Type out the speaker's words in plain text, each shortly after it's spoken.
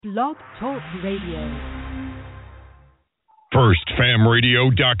Blog Talk Radio.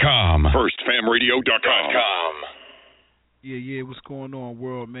 FirstFamRadio.com. FirstFamRadio.com. Yeah, what's going on,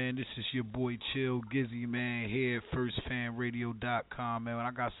 world, man? This is your boy Chill Gizzy, man, here at FirstFamRadio.com, man.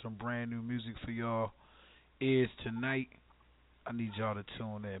 I got some brand new music for y'all ears tonight. I need y'all to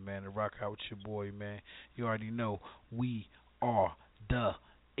tune in, man, and rock out with your boy, man. You already know, we are the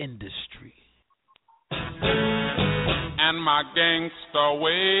industry. And my gangster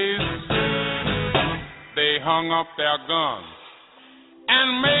ways, they hung up their guns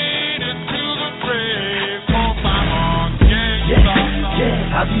and made it to the grave. Oh, my gangster.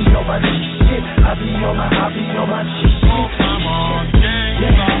 Yeah, I be on my shit. I be on my shit. Oh, my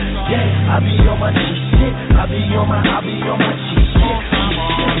gangster. Yeah, I be on my shit. I be on my shit. Oh,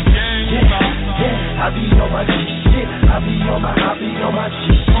 my gangster. Yeah, I be on my shit. I be on my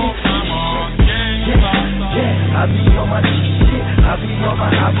shit. Oh, my gangster. Yeah, I be on my shit. I be on my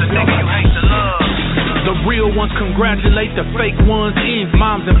shit. The real ones congratulate the fake ones envy.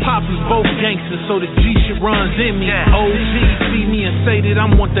 Moms and pops both gangsters, so the G shit runs in me. OGs see me and say that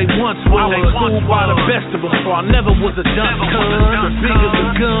I'm what they once were. I was fooled by the best of them, so I never was a dunce. Cause the bigger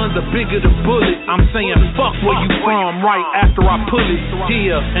the gun, the bigger the bullet. I'm saying fuck where you from right after I pull it.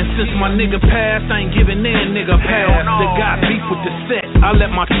 Yeah, and since my nigga passed, I ain't giving their nigga pass. They got beef with the set, I let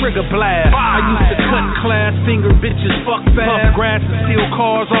my trigger blast. I used to cut class, finger bitches, fuck fast, puff grass and steal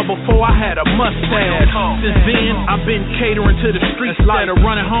cars all before I had a mustache. Since then, I've been catering to the streets. Instead of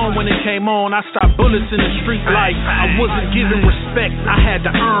running home when it came on, I stopped bullets in the street like I wasn't giving respect, I had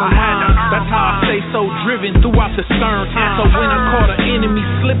to earn mine. That's how I stay so driven throughout the stern time. So when I caught an enemy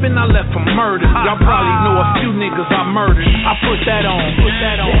slipping, I left for murder. Y'all probably know a few niggas I murdered. I put that on.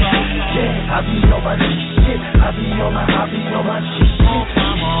 Yeah, I be on my shit. I be on my shit.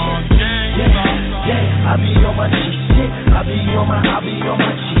 Yeah, I be on my shit. I be on my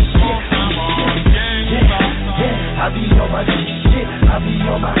shit. Yeah, I be on my shit. I be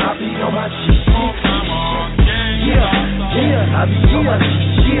on my shit. Yeah, I be on my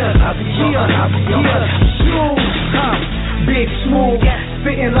shit. I be on my shit. Big smooth,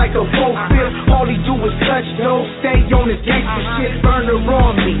 spitting like a full fifth. All he do is touch, no stay on his gangster shit. Burner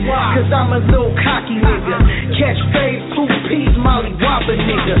on me, cause I'm a little cocky nigga. Catch fade, 2 piece, Molly Whopper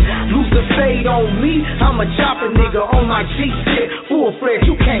nigga. Lose the fade on me, I'm a chopper nigga. On my G shit, full fledged,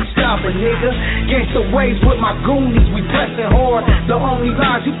 you can't stop a nigga. Gangster waves with my goonies, we pressin' hard. The only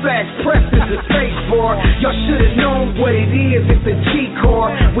lines you fast press is the space bar. Y'all should've known what it is, it's a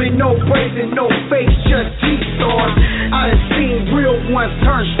G-card. With no brakes and no fakes, just G-stars. I done seen real ones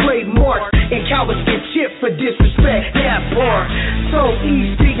turn straight marks, and cowards get chipped for disrespect, that part. So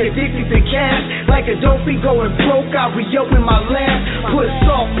easy, addicted to cash, like a dopey going broke, I reopen my lab, put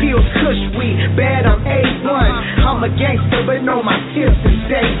soft pills, kush weed, bad, I'm A1. I'm a gangster, but know my tips is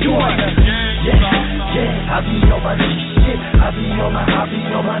day one. Yeah, I be on my shit, I be on my shit.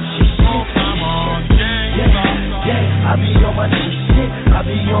 Yeah, I be on my shit, I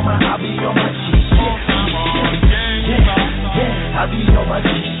be on my shit. Yeah, I be on my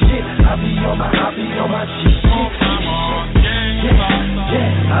shit. I be on my shit.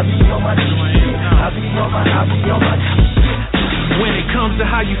 Yeah, I be on my shit. I be on my shit. When it comes to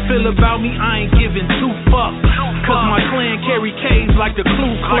how you feel about me, I ain't giving 2 fucks. Cause my clan carry K's like the Ku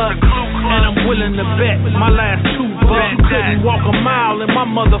Klux. And I'm willing to bet my last $2 you couldn't walk a mile in my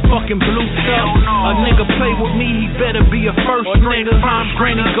motherfucking blue cup. A nigga play with me, he better be a first nigga.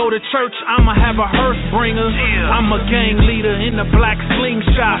 Granny go to church, I'ma have a hearse bringer. I'm a gang leader in the black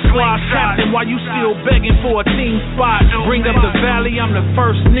slingshot. Squad captain while you still begging for a team spot. Bring up the valley, I'm the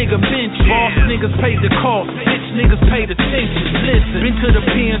first nigga bench. Boss niggas pay the cost, bitch niggas pay the attention. Listen, been to the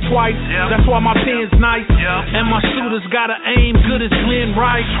pen twice, that's why my pen's nice. And my shooters got a aim good as Glenn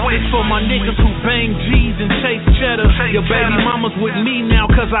Rice. It's for my niggas who bang G's and chase cheddar. Your baby mama's with me now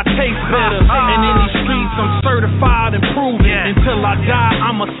cause I taste better. And in these streets I'm certified and proven. Until I die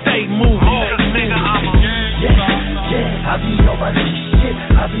I'ma stay moving. Yeah, I be on my shit.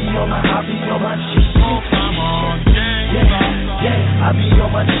 I be on my shit. Yeah, I be on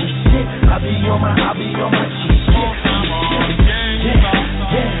my shit. I be on my shit. Yeah,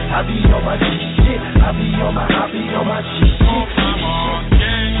 I be on my shit. I be on my shit.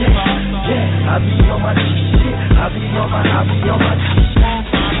 Yeah, I be on my shit. I be on my shit.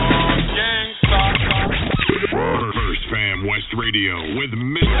 First Fam West Radio with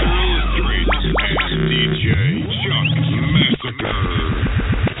Mr. Illustrated and DJ Chuck Massacre.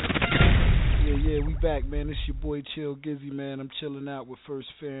 Yeah, we back, man. It's your boy Chill Gizzy, man. I'm chilling out with First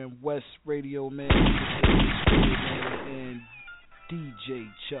Fam West Radio, man. And DJ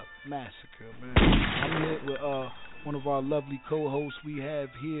Chuck Massacre, man. I'm here with one of our lovely co-hosts we have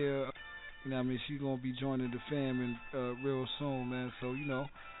here. You know what I mean? She's going to be joining the fam real soon, man. So,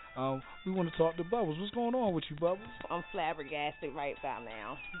 we want to talk to Bubbles. What's going on with you, Bubbles? I'm flabbergasted right about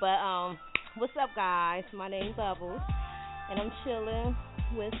now. But, what's up, guys? My name's Bubbles, and I'm chilling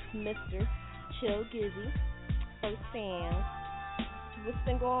with Mr. Chill Gizzy, first fan. What's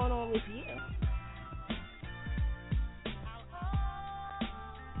been going on with you?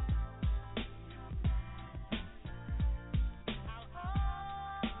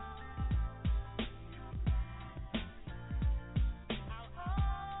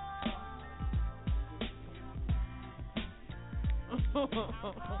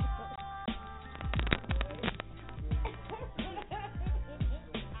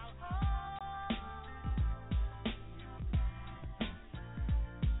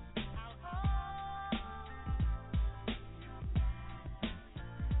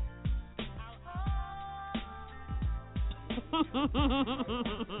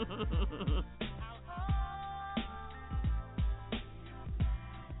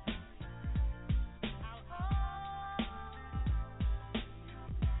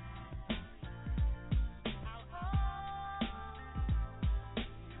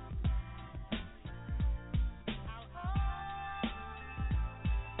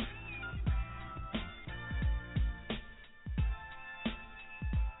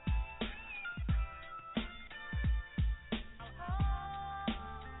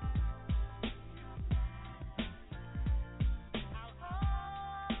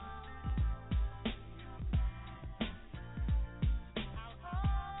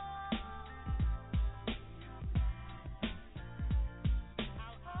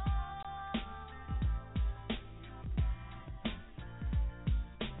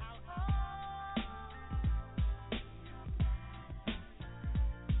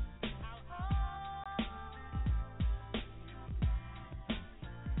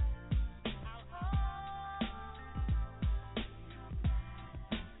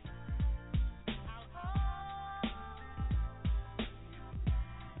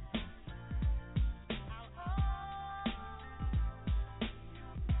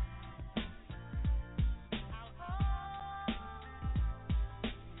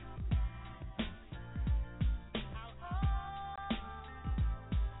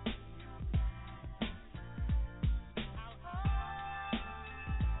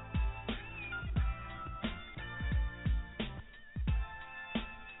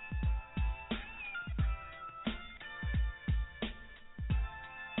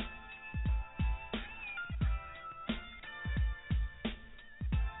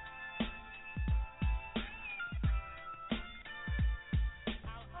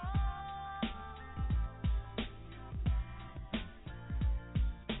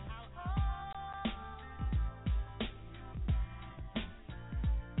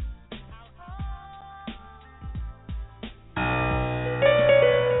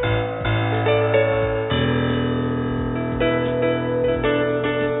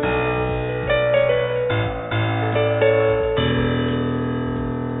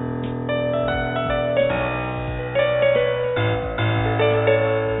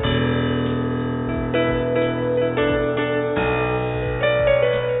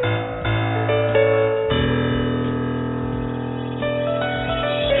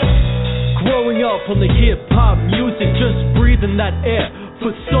 On the hip-hop music, just breathing that air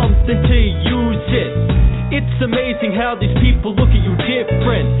for something to use it. It's amazing how these people look at you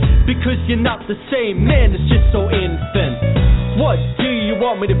different, because you're not the same, man, it's just so infant. What do you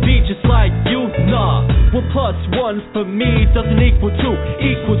want me to be, just like you? Nah, 1 + 1 for me doesn't equal 2.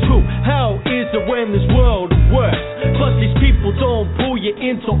 How is it when this world works? Plus these people don't pull you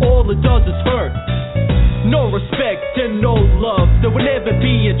into all it does is hurt. No respect and no love. There will never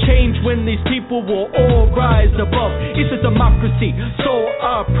be a change when these people will all rise above. It's a democracy, so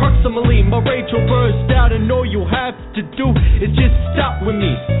approximately my rage will burst out, and all you have to do is just stop with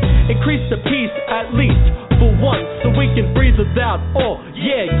me. Increase the peace at least for once, so we can breathe without all.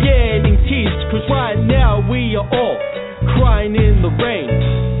 Yeah, getting teased, cause right now we are all crying in the rain,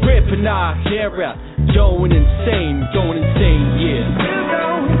 ripping our hair out, going insane, yeah.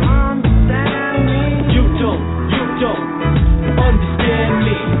 You don't understand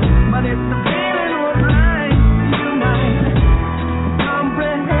me, but it's the feeling of mine. You might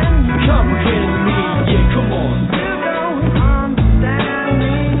comprehend me, yeah, come on. You don't understand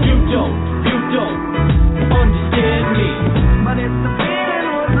me. You don't understand me, but it's the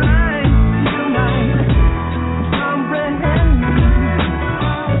feeling of mine. You might comprehend me.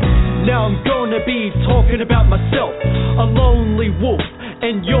 Now I'm gonna be talking about myself, a lonely wolf,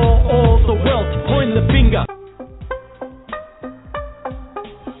 and you're all the wealth. Point the finger.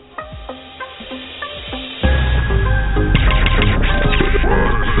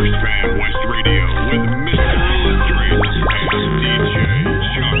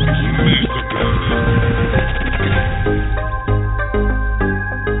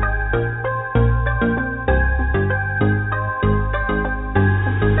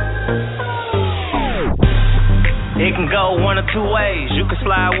 two ways. You can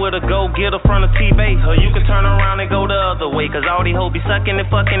slide with a go-getter from the TV, or you can turn around and go the other way. Cause all these hoes be sucking and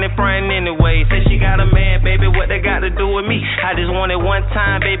fucking and frontin' anyway. Say she got a man, baby, what they got to do with me? I just want it one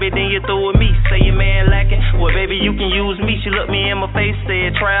time, baby, then you through with me. Say your man lacking, well, baby, you can use me. She looked me in my face,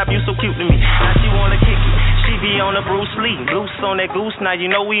 said, Trap, you so cute to me. Now she wanna kick it. She be on the Bruce Lee, loose on that goose, now you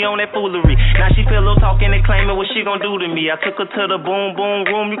know we on that foolery. Now she pillow talking and claiming what she gon' do to me. I took her to the boom boom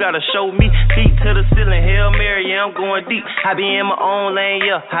room, you gotta show me. Feet to the ceiling, Hail Mary, yeah, I'm going deep. I be in my own lane,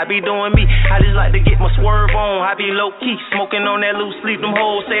 yeah, I be doing me. I just like to get my swerve on, I be low key, smoking on that loose sleep. Them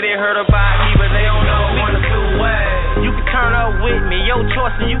hoes say they heard about me, but they don't know one or two ways. You can turn up with me, your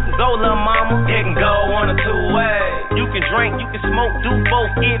choice, and you can go, little mama. It can go one or two ways. You can drink, you can smoke, do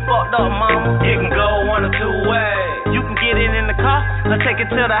both, get fucked up, mama. It can go one or two ways. You can get it in the car, or take it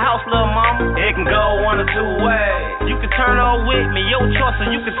to the house, little mama. It can go one or two ways. You can turn up with me, your choice, or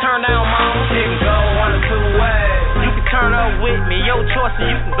you can turn down, mama. It can go one or two ways. You can turn up with me, your choice, or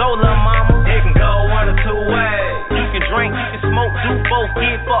you can go, little mama. It can go one or two ways. You can drink, you can smoke, do both,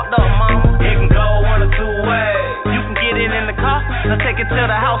 get fucked up, mama. It can go one or two ways. You can get it in the car, or take it to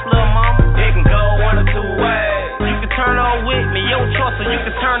the house, little mama. It can go one or two ways. You can turn up with me, your choice, or you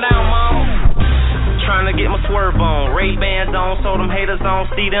can turn down, mama. Trying to get my swerve on, Ray-Bans on, so them haters don't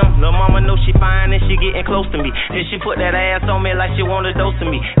see them. Lil' mama know she fine and she getting close to me. Then she put that ass on me like she want a dose of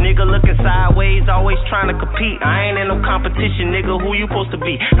me. Nigga looking sideways, always trying to compete. I ain't in no competition, nigga, who you supposed to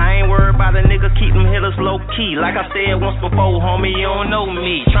be? I ain't worried about a nigga, keep them hitters low key. Like I said once before, homie, you don't know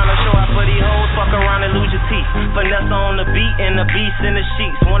me. Trying to show out for these hoes, fuck around and lose your teeth. Finesse on the beat and the beast in the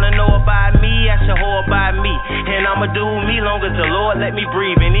sheets. Wanna know about me, I should whore about me. And I'ma do me long as the Lord let me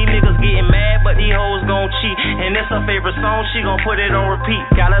breathe. And these niggas getting mad, but these hoes gon' cheat. And it's her favorite song, she gon' put it on repeat.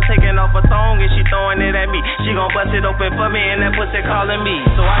 Got her taking off her thong and she throwing it at me. She gon' bust it open for me and that pussy calling me.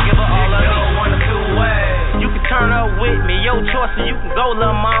 So I give her all of me. One or two ways. You can turn up with me, your choice, and you can go,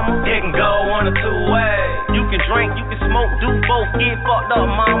 little mama. It can go one or two ways. You can drink, you can smoke, do both, get fucked up,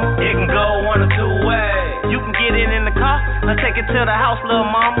 mama. It can go one or two ways. You can get it in the car, or take it to the house, little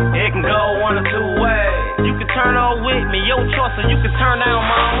mama. It can go one or two ways. You can turn up with me, your choice, or you can turn down,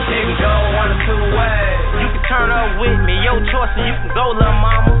 mama. It can go one or two ways. You can turn up with me, your choice, and you can go, little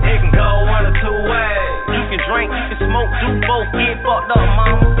mama. It can go one or two ways. You can drink, you can smoke, do both, get fucked up,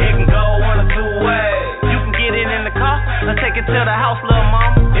 mama. It can go one or two ways. You can get it in the car, or take it to the house, little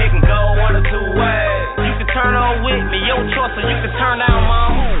mama. It can go one or two ways. You can turn up with me, your choice, or you can turn down,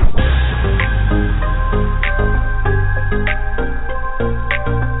 mama.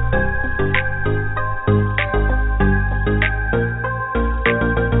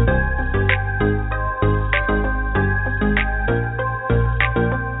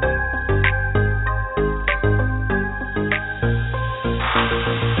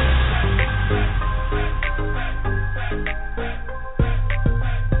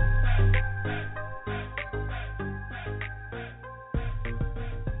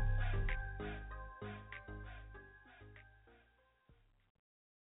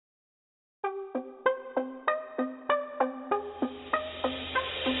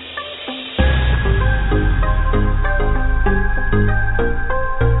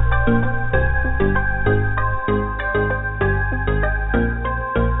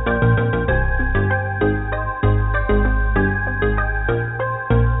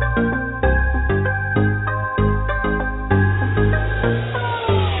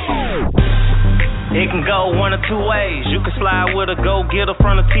 Go-getter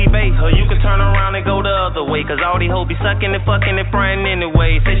from the TV, or you can turn around and go the other way. Cause all these hoes be sucking and fucking and frontin'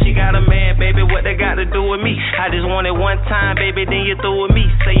 anyway. Say she got a man, baby, what they got to do with me? I just want it one time, baby, then you through with me.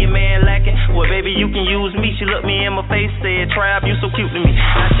 Say your man lacking, well, baby, you can use me. She looked me in my face, said, Trap, you so cute to me.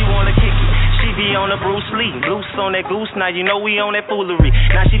 Now she wanna kick it. She be on the Bruce Lee, loose on that goose, now you know we on that foolery.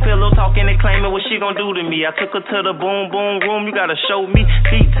 Now she pillow talking and claiming what she gon' do to me. I took her to the boom boom room, you gotta show me.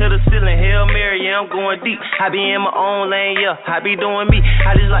 Feet to the ceiling, Hail Mary, yeah, I'm going deep. I be in my own lane, yeah, I be doing me.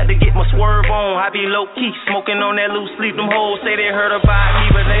 I just like to get my swerve on, I be low key, smoking on that loose sleep. Them hoes say they heard about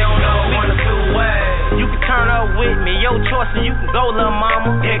me, but they don't know one or two ways. You can turn up with me, your choice, and you can go, little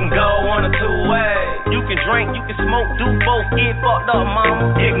mama. It can go one or two ways. You can drink, you can smoke, do both, get fucked up,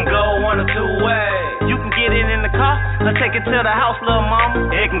 mama. It can go one or two ways. You can get it in the car, or take it to the house, little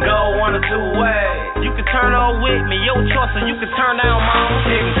mama. It can go one or two ways. You can turn up with me, your choice, or you can turn down, mama.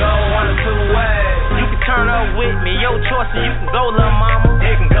 It can go one or two ways. You can turn up with me, your choice, or you can go, little mama.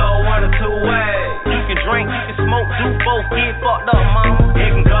 It can go one or two ways. You can drink, you can smoke, do both, get fucked up, mama. It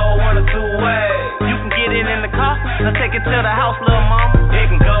can go one or two ways. You can get it in the car, or take it to the house, little mama. It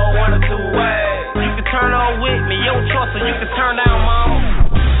can go one or two ways. You can turn up with me, your choice, or you can turn down, mama.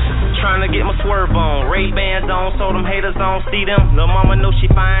 Trying to get my swerve on, Ray-Bans on, on so them haters don't see them. Lil' mama know she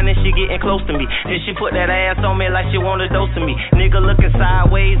fine and she getting close to me. And she put that ass on me like she want a dose of me. Nigga looking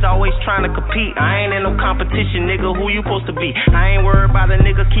sideways, always trying to compete. I ain't in no competition, nigga, who you supposed to be? I ain't worried about a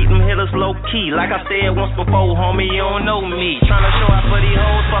nigga, keep them hitters low key. Like I said once before, homie, you don't know me. Tryna show out for these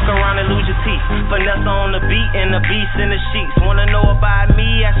hoes, fuck around and lose your teeth. Finesse on the beat and the beast in the sheets. Wanna know about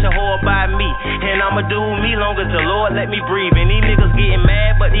me, ask your hoe about me. And I'ma do me long as the Lord let me breathe. And these niggas getting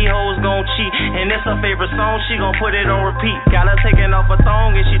mad, but these hoes gon' cheat. And it's her favorite song, she gon' put it on repeat. Got her taking off her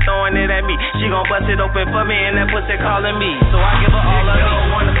thong and she throwing it at me. She gon' bust it open for me and that pussy calling me. So I give her all of me,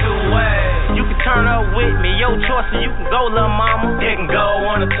 1 or 2 ways. You can turn up with me, your choice, and you can go, lil' mama. It can go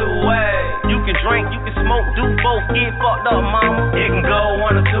 1 or 2 ways. You can drink, you can smoke, do both, get fucked up, mama. It can go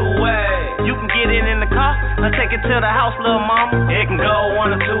 1 or 2 ways. You can get it in the car, or take it to the house, lil' mama. It can go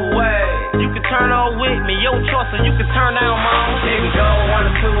 1 or 2 ways. You can turn up with me, your choice, or you can turn down, mama. It can go 1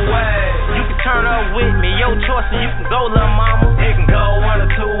 or 2 ways. You can turn up with me, your choice, and you can go, lil' mama. It can go 1 or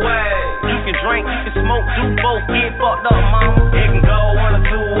 2 ways. You can drink, you can smoke, do both, get fucked up, mama. It can go 1 or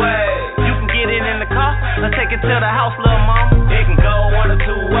 2 ways. You can get it in the car, or take it to the house, lil' mama. It can go 1 or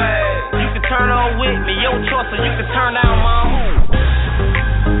 2 ways. You can turn up with me, your choice, or you can turn down, mama.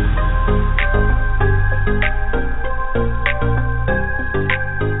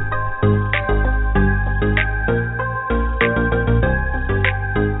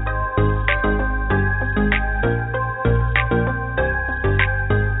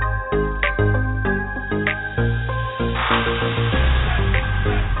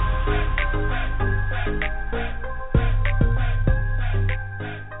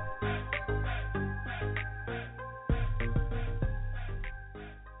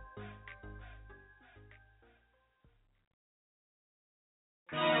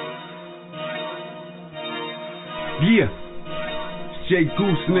 Yeah, Jay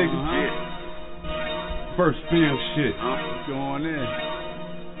Goose, nigga. First fam shit. Going in.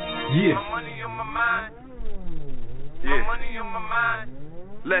 Yeah. My money on my mind. My money on my mind.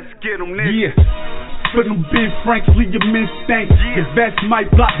 Let's get them, nigga. Yeah. For them Ben Franks, leave your men stank. The vest might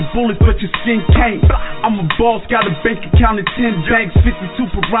block the bullets, but your skin can't. I'm a boss, got a bank account of 10 banks,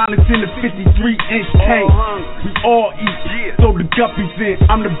 52 piranhas in a 53-inch tank. We all eat, throw the guppies in.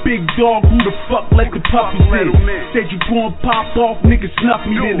 I'm the big dog, who the fuck let the puppies in? Said you gon' pop off, niggas snuff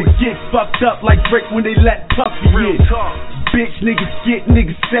me, then they get fucked up like Drake when they let Puffy in. Bitch, niggas get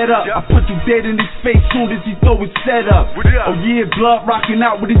niggas set up. I put you dead in his face soon as he throw his set up. Oh yeah, blood rocking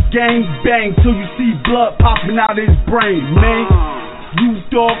out with his gang bang till you see blood popping out of his brain, man. You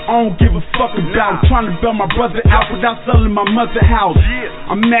dog, I don't give a fuck about trying to bail my brother out without selling my mother house.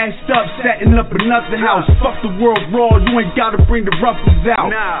 I'm mashed up, setting up another house. Fuck the world raw, you ain't gotta bring the ruffles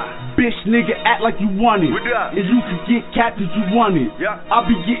out. Bitch, nigga, act like you want it. And you can get capped if you want it. I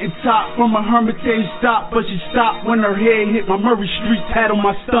be getting top from a Hermitage stop, but she stopped when her head hit my Murray Street tat on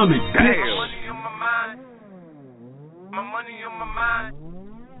my stomach, bitch. My money on my mind. My money on my mind.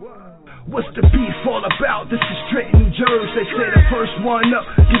 What's the beef all about? This is straight New Jersey. They say the first one up,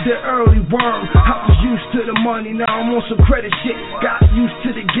 get the early worm. I was used to the money, now I'm on some credit shit. Got used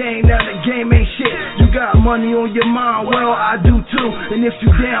to the game, now the game ain't shit. You got money on your mind, well I do too. And if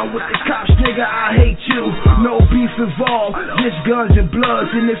you down with the cops, nigga, I hate you. No beef involved, just guns and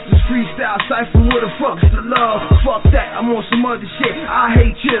bloods. And if it's freestyle cypher, what the fuck's the love? Fuck that, I'm on some other shit, I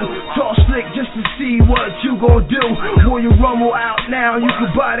hate you. Talk slick just to see what you gon' do. Will you rumble out now, you can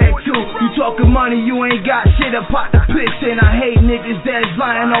buy that too. You talking money, you ain't got shit up out the piss. And I hate niggas that's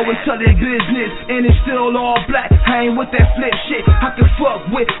lying, always tell their business. And it's still all black, I ain't with that flip shit. I can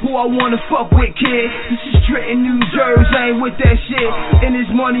fuck with who I wanna fuck with, kid. This is straight in New Jersey, I ain't with that shit. And it's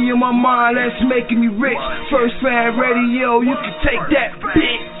money in my mind that's making me rich. First fan radio, you can take that,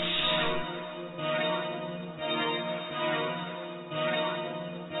 bitch.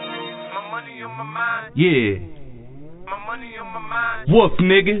 My money on my mind. Yeah. My money on my mind. Woof,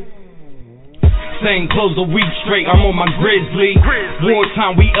 nigga. Same clothes a week straight, I'm on my grizzly.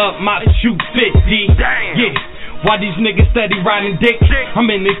 Wartime, we up, my shoot 50. Damn. Yeah. Why these niggas steady riding dick? I'm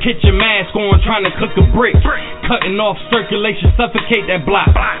in the kitchen mask on trying to cook a brick. Cutting off circulation, suffocate that block.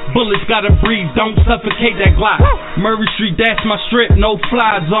 Bullets gotta breathe, don't suffocate that Glock. Murray Street, that's my strip, no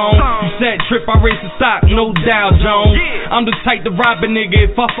fly zone. You said trip, I raise the stock, no Dow Jones. I'm the type to rob a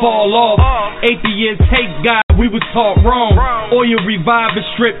nigga if I fall off. 80 years take God, we was taught wrong. Oil revive a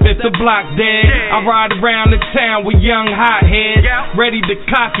strip if the block dead. I ride around the town with young hotheads, ready to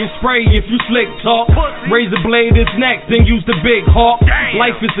cock and spray if you slick talk. Razor blade is next, then use the big hawk.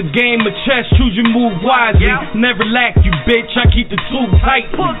 Life is a game of chess, choose your move wisely. Never lack you, bitch, I keep the tool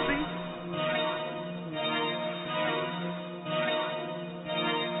tight.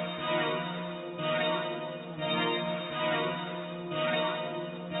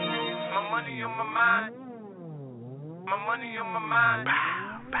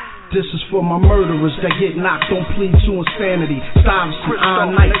 This is for my murderers that get knocked on plea to insanity. Stuyvesant,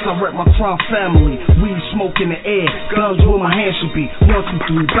 Iron Knights, I rep my crime family. Weed smoke in the air, guns where my hands should be. 1,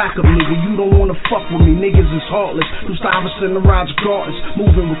 2, 3, back up, nigga. You don't wanna fuck with me, niggas is heartless. Through Stuyvesant and Roger Gardens,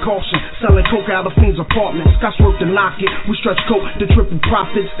 moving with caution. Selling coke out of Fiends apartments. Got work to knock it. We stretch coke to triple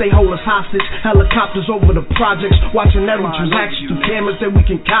profits. They hold us hostage. Helicopters over the projects, watching every transaction through cameras that we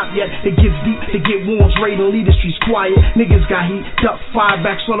can cop yet. It gets deep, they get warns, raiding, lead the streets quiet. Niggas got heat, duck, fire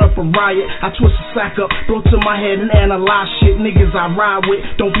back, sort up a riot. I twist the sack up, blow to my head and analyze shit. Niggas I ride with,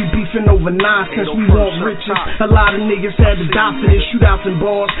 don't be beefing over nonsense. We want riches. A lot of niggas had to die for this. Shootouts and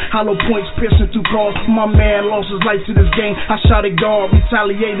bars, hollow points piercing through cars. My man lost his life to this game. I shot a guard,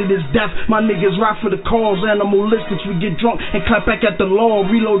 retaliated his death. My niggas ride for the cause, animalistics. We get drunk and clap back at the law.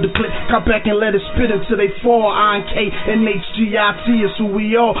 Reload the clip, clap back and let it spit until they fall. Iron K and HGIT is who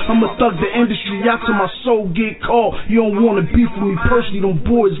we are. I'm a thug the industry out till my soul get called. You don't wanna beef with me personally, them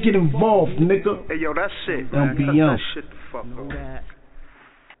boys get involved, nigga. Hey yo, that's it, man. Cut that shit the fuck up.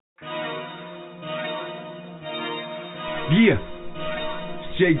 Yeah,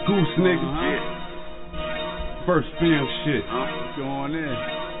 it's Jay Goose, nigga. Yeah. First fam shit. Going in.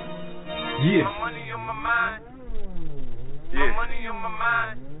 Yeah. My money on my mind. Yeah. My money on my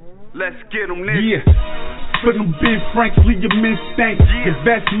mind. Let's get them, nigga. Yeah. For them Ben Franks, leave your men stank. The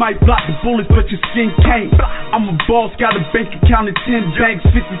vest might block the bullets, but your skin can't. I'm a boss, got a bank account of 10 banks,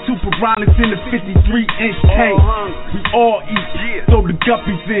 52 piranhas in a 53-inch tank. We all eat, throw the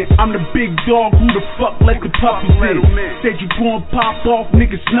guppies in. I'm the big dog, who the fuck let the puppies in? Said you gon' pop off,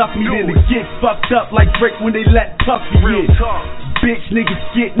 niggas snuff me in. It get fucked up like Drake when they let Puffy in. Bitch, niggas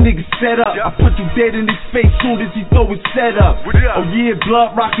get niggas set up. I put you dead in his face soon as he throw his set up. Oh yeah,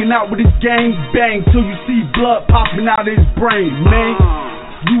 blood rocking out with his gang bang till you see blood popping out of his brain, man.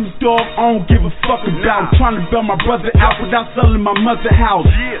 You dog, I don't give a fuck about. Trying to bail my brother out without selling my mother house.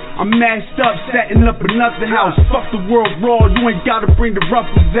 I'm mashed up, setting up another house. Fuck the world raw, you ain't gotta bring the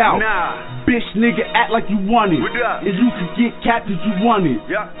roughers out. Bitch, nigga, act like you want it. And you can get capped if you want it.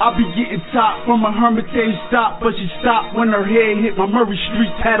 I be getting top from a Hermitage stop, but she stopped when her head hit my Murray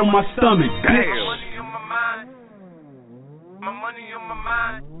Street tat on my stomach. Bitch. My money on my mind. My money on my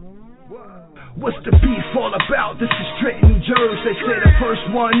mind. What's the beef all about? This is straight New Jersey. They say the first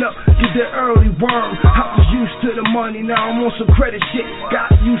one up, get the early worm. I was used to the money, now I'm on some credit shit.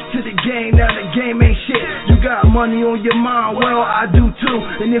 Got used to the game, now the game ain't shit. You got money on your mind, well I do too.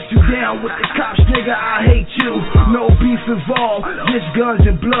 And if you down with the cops, nigga, I hate you. No beef involved, just guns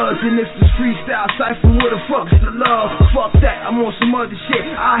and bloods. And if it's freestyle cypher, where the fuck's the love? Fuck that, I'm on some other shit.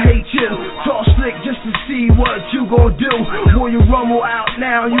 I hate you. Talk slick just to see what you gon' do. Will you rumble out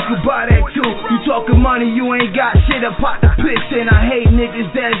now? You can buy that too. You talking money, you ain't got shit up out the piss. And I hate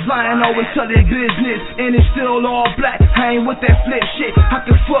niggas that's lying, always telling business. And it's still all black, I ain't with that flip shit. I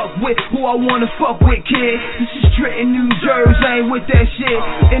can fuck with who I wanna fuck with, kid. This is straight in New Jersey, I ain't with that shit.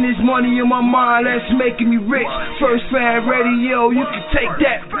 And it's money in my mind that's making me rich. First fan radio, you can take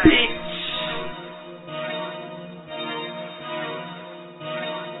that, bitch.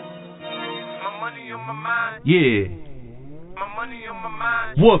 My money on my mind. Yeah. My money on my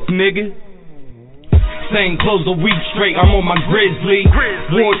mind. Woof, nigga. Same clothes a week straight, I'm on my grizzly.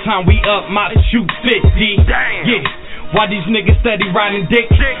 Wartime, we up, my shoot 50. Damn. Yeah. Why these niggas steady riding dick?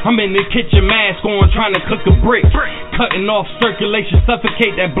 I'm in the kitchen mask on trying to cook a brick. Cutting off circulation,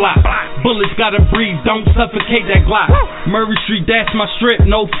 suffocate that block. Bullets gotta breathe, don't suffocate that Glock. Murray Street, that's my strip,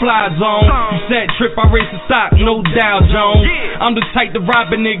 no fly zone. You said trip, I race the stock, no Dow Jones. I'm the type to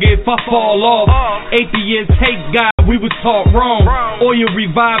rob a nigga if I fall off. Atheist hate God, we was taught wrong. Oil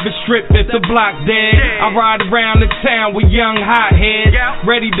revive a strip if the block dead. I ride around the town with young hotheads,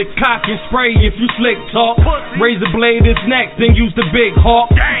 ready to cock and spray if you slick talk. Razor blade is next, then use the big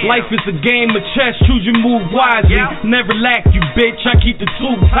hawk. Life is a game of chess, choose your move wisely. Never lack you, bitch, I keep the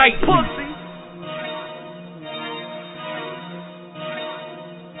tube tight. My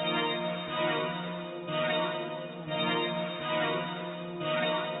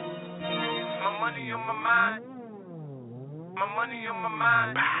money on my mind. My money on my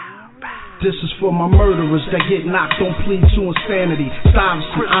mind. This is for my murderers that get knocked on plea to insanity.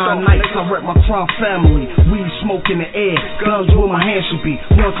 Stuyvesant, Iron Knights, I rep my crime family. Weed smoke in the air, guns where my hands should be.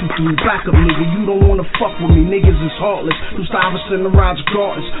 1, 2, 3, back up, nigga. You don't wanna fuck with me, niggas is heartless. Through Stuyvesant and Roger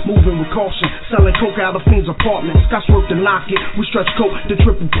Gardens, moving with caution. Selling coke out of Fiends apartments. Got work to knock it. We stretch coke to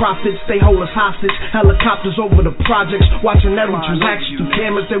triple profits. They hold us hostage. Helicopters over the projects, watching every transaction through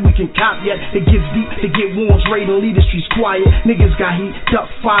cameras that we can cop yet. It gets deep, they get warns, raiding, lead the streets quiet. Niggas got heat, duck,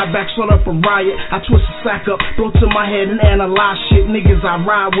 fire back, start up a riot. I twist the sack up, blow to my head and analyze shit. Niggas I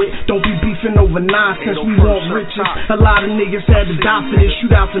ride with, don't be beefing over nonsense. We want riches. A lot of niggas had to die for this.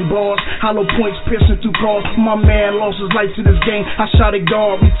 Shootouts and bars, hollow points piercing through cars. My man lost his life to this game. I shot a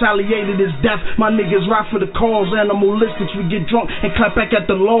guard, retaliated his death. My niggas ride for the cause, animalistics. We get drunk and clap back at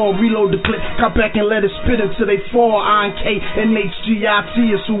the law. Reload the clip, clap back and let it spit until they fall. INK and HGIT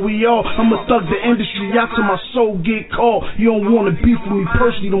is who we are. I'm a thug the industry, out till my soul get called. You don't wanna beef with me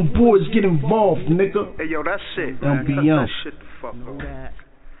personally, them boys get involved, nigga. Hey yo, that's it, man. Cut that shit the fuck up.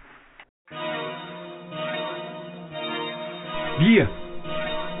 Yeah,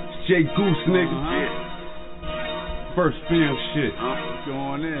 it's Jay Goose, nigga. First film shit.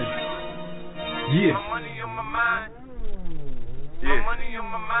 Going in. Yeah. My money on my mind. My money on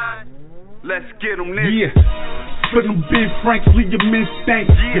my mind. Let's get them, nigga. Yeah. For them Ben Franks, leave your men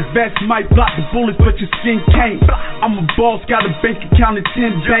stank. Your vest might block the bullets, but your skin can't. I'm a boss, got a bank account of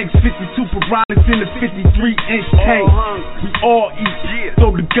 10 banks, 52 piranhas in a 53-inch tank. We all eat,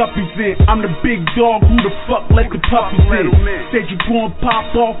 throw the guppies in. I'm the big dog, who the fuck let the puppies in? Said you gon' pop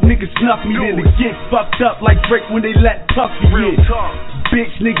off, niggas snuff me, then they get fucked up like Drake when they let Puffy in.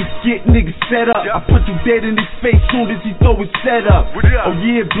 Bitch, niggas get niggas set up. I put you dead in his face soon as he throw his set up. Oh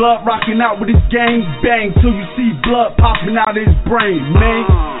yeah, blood rocking out with his gang bang till you see blood popping out of his brain, man.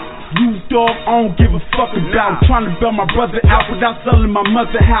 You dog, I don't give a fuck about trying to bail my brother out without selling my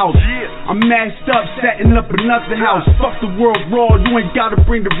mother house. I'm masked up, setting up another house. Fuck the world raw, you ain't gotta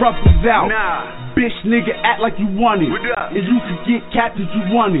bring the ruffles out. Bitch, nigga, act like you want it, and you can get capped if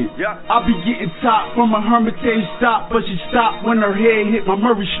you want it. I be getting top from a Hermitage stop, but she stopped when her head hit my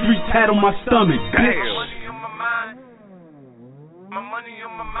Murray Street pad on my stomach. Bitch. My money on my mind. My money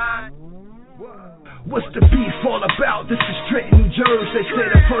on my mind. What's the beef all about? This is straight New Jersey. They say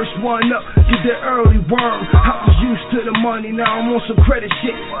the first one up, get the early worm. I was used to the money, now I'm on some credit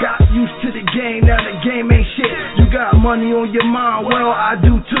shit. Got used to the game, now the game ain't shit. You got money on your mind, well I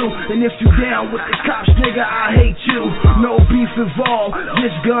do too. And if you down with the cops, nigga, I hate you. No beef involved,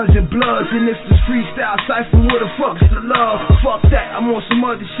 just guns and bloods. And if it's freestyle cypher, what the fuck's the love? Fuck that, I'm on some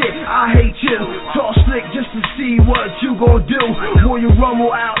other shit. I hate you. Talk slick just to see what you gon' do. Will you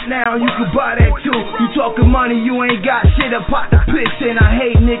rumble out now? You can buy that too. You talking money, you ain't got shit up out the piss. And I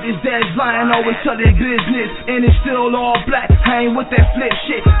hate niggas that's lying, always telling business. And it's still all black, I ain't with that flip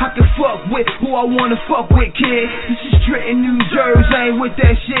shit. I can fuck with who I wanna fuck with, kid. This is straight in New Jersey, I ain't with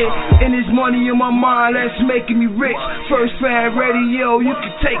that shit. And it's money in my mind that's making me rich. First Fan Radio, you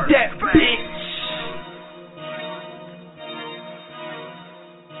can take that, bitch.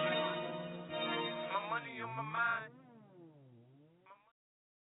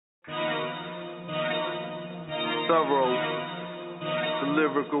 Thorough, the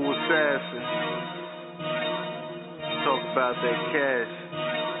lyrical assassin. Talk about that cash.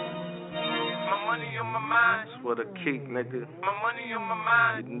 My money on my mind. That's what a kick, nigga. My money on my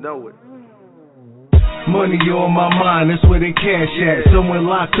mind. You know it. Money on my mind, that's where the cash at. Someone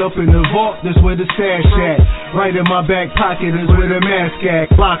locked up in the vault, that's where the stash at. Right in my back pocket is where the mask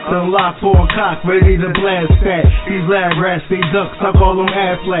at. Locked, unlocked, for a cock, ready to blast that. These lab rats, they ducks, I call them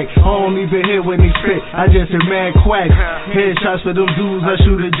Affleck. I don't even hear when they spit, I just hear mad quacks. Headshots for them dudes I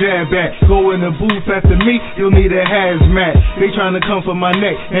shoot a jab at. Go in the booth after me, you'll need a hazmat. They trying to come for my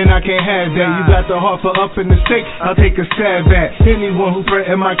neck, and I can't have that. You got the heart for up in the steak, I'll take a stab at. Anyone who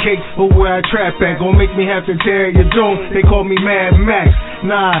threaten my cake or where I trap at, gon' make me have to tear your dome. They call me Mad Max.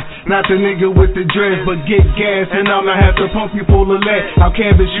 Nah, not the nigga with the dreads, but get gas and I'ma have to pump you full of lead. I'll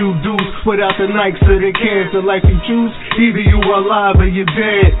canvas you dudes without the Nikes or the cans. The life you choose, either you alive or you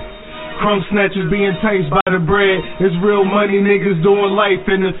dead. Crumb snatchers being enticed by the bread. It's real money niggas doing life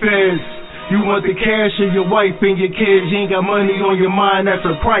in the feds. You want the cash of your wife and your kids. You ain't got money on your mind, that's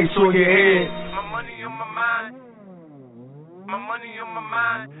a price on your head. My money on my mind. My money on my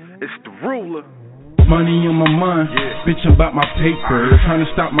mind. It's the ruler. Money on my mind, bitch, I'm about my paper. Trying to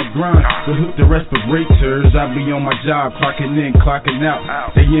stop my grind, to hook the respirators. I be on my job, clocking in, clocking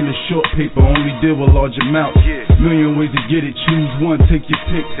out. They in the short paper, only deal with large amounts. Million ways to get it, choose one, take your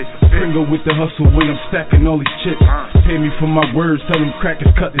pick. Pringle with the hustle when I'm stacking all these chips. Pay me for my words, tell them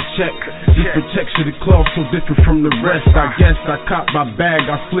crackers cut the check. This protection, the cloth so different from the rest. I guess I cop my bag,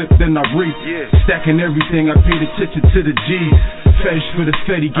 I flip, then I reap. Stacking everything, I paid attention to the G's. Fetish for the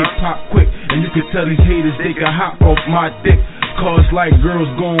Fetty, get popped quick. And you can tell these haters they can hop off my dick. Cars like girls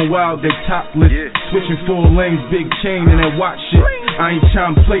going wild, they topless. Switching 4 lanes, big chain and that watch shit. I ain't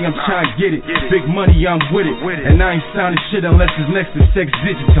trying to play, I'm trying to get it. Big money, I'm with it. And I ain't signing shit unless it's next to 6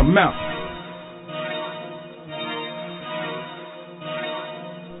 digits, I'm out.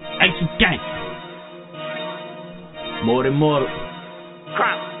 Ace gang. More than mortal.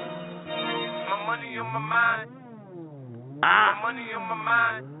 Crap. on my mind. My money on my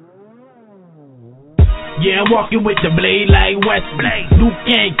mind. Yeah, I'm walking with the blade like WESTSIDE. Luke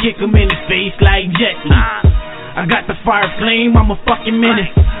can't kick him in the face like Jet Li. I got the fire flame, I'm a fucking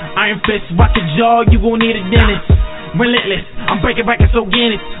menace. Iron fist, watch your jaw, you gon' need a dentist. Relentless, I'm breaking back and so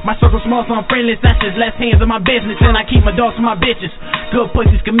Guinness. My circle small, so I'm friendless. That's just less hands on my business. And I keep my dogs for my bitches. Good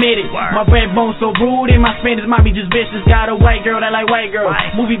pussies committed. My backbone so rude, and my Spanish mommy just vicious. Got a white girl that like white girls.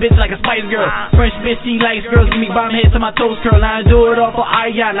 Movie bitch like a Spice Girl. French bitch, she likes girls. Give me bomb heads till my toes curl. I do it all for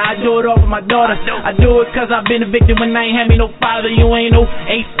Ayana, I do it all for my daughter. I do it cause I've been evicted when I ain't had me no father. You ain't no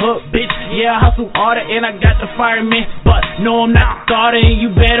ace hook, bitch. Yeah, I hustle harder and I got the fireman. But no, I'm not starter, and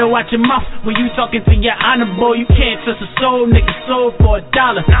you better watch your mouth when you talking to your honor boy. You can't trust a soul, nigga sold for $1.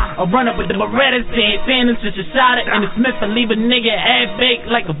 I run up with the Berettas, sandals, just a shot and the Smith and leave a nigga half baked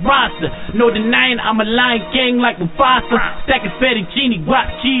like a roster. No denying I'm a Lion King like Mufasa. Stacking fettuccine,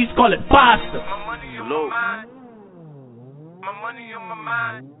 guac cheese, call it pasta. My money on my mind. My money on my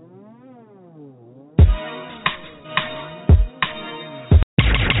mind.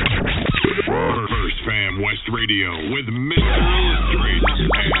 First Fam West Radio with Mr. Illustrated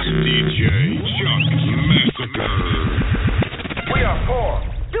and DJ Chuck Massacre. We are poor.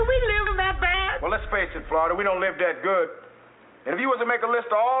 Do we live that bad? Well, let's face it, Florida, we don't live that good. And if you was to make a list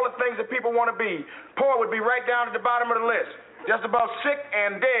of all the things that people want to be, poor would be right down at the bottom of the list. Just about sick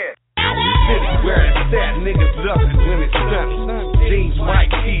and dead. City where it's at, niggas love it when it's sunny. Jeans, white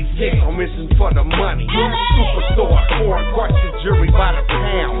tees, sick on mission for the money. Superstore, foreign questions, jury by the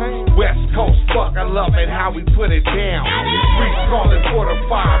pound. West Coast, fuck, I love it how we put it down. Streets calling for the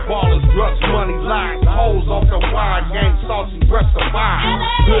fireballers, drugs, money, lies, hoes off the wire, gang, saucy, breath survive.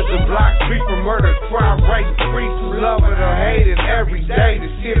 Hoods and blocks, beef and murder, crime rate, streets who love it or hate it every day. The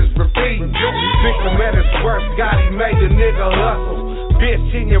shit is repeating. Victim at his worst, God, he made a nigga hustle.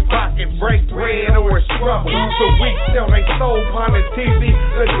 Bitch in your pocket, break bread or it's trouble. So we sell they soul on the TV.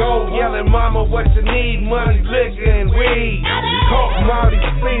 The gold yelling, mama, what you need? Money, liquor, and weed. Coke, Molly,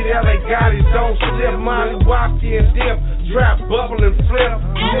 speed, LA got it, don't slip. Molly, Wacky and dip, trap, bubble, and flip.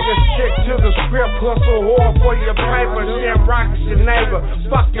 Niggas stick to the script, hustle hard for your paper. Sham rockets your neighbor.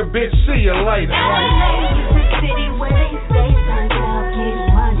 Fuck your bitch, see you later. LA is the city where they stay turned up, getting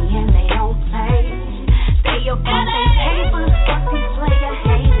money and they don't pay. Stay up on their papers, fuck these player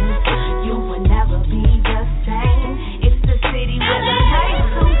haters. You will never be the same. It's the city where the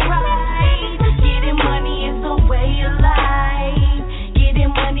lights are bright. Getting money is the way of life.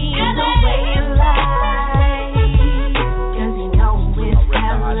 Getting money is the way of life. Cause you know it's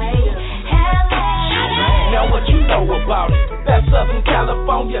LA. Now what you know about it? That's Southern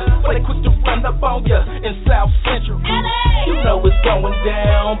California, but they quick to run up on ya in South Central. You know it's going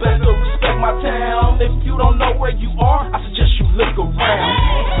down, better respect my town. If you don't know where you are, I suggest you look around.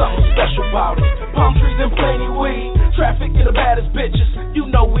 Something special about it, palm trees and plenty weed. Traffic and the baddest bitches, you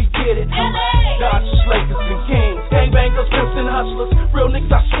know we get it. Dodgers, Lakers, and Kings, gangbangers, pimps and hustlers. Real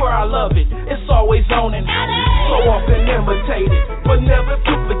niggas, I swear I love it. It's always on it, so often imitated, but never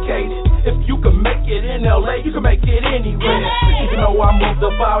duplicated. If you can make it in LA, you can make it anywhere. Even though I moved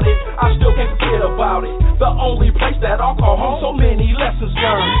about it, I still can't forget about it. The only place that I'll call home, so many lessons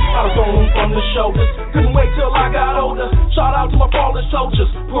learned. I was on from the shoulders, couldn't wait till I got older. Shout out to my fallen soldiers,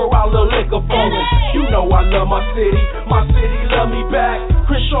 pour out a little liquor for them. You know I love my city love me back.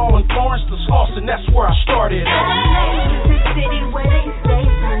 Crenshaw and Florence to Slauson, that's where I started. LA is the city where they stay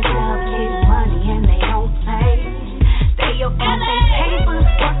turned up, getting money and they don't pay. Stay up on their papers,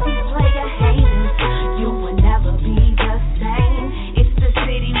 fuck these player haters. You will never be the same. It's the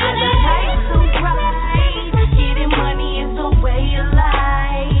city where the lights are bright. Getting money is the way of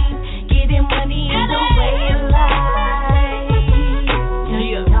life. Getting money is the way of life.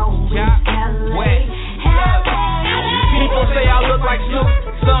 You know it's LA. People say I look like Snoop,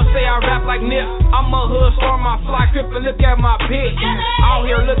 some say I rap like Nip. I'm a hood star, my fly crip, and look at my bitch. Out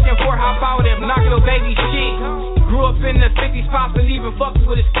here looking for how about it, knock little baby shit. Grew up in the 50s, pops and even fucks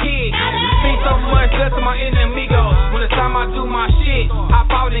with his kids. See so much less to my enemigos. When it's time I do my shit, hop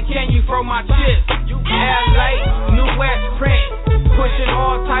out and can you throw my chips? LA, New West print, pushing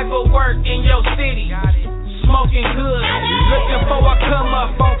all type of work in your city. Smoking good, looking for a come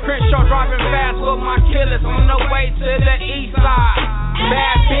up on Crenshaw, driving fast with my killers on the way to the east side.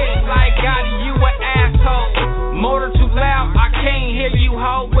 Bad bitch like Gotti, you an asshole. Motor too loud, I can't hear you,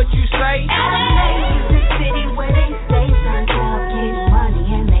 ho. What you say? LA is the city where they stay turned up, getting money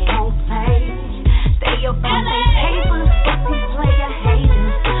and they don't pay. Stay up on their papers, fuck these player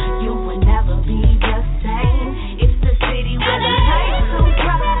haters. You will never be the same. It's the city where the lights are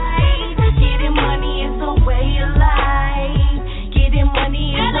bright. Getting money is the way of life. Getting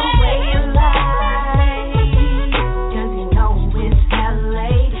money is the way of life.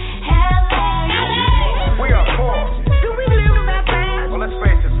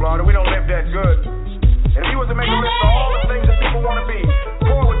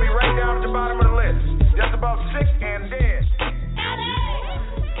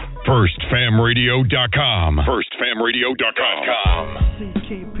 FirstFamRadio.com. FirstFamRadio.com. See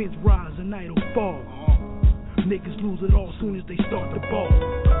kingpins rise and night will fall. Niggas lose it all soon as they start the ball.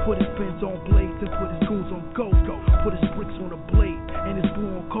 Put his pins on blades and put his goons on go. Put his bricks on a blade and his blue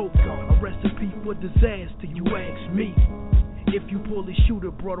on coke. A recipe for disaster, you ask me. If you pull a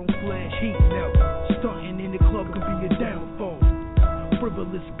shooter, brought on flash heat. Now, stunting in the club can be a downfall.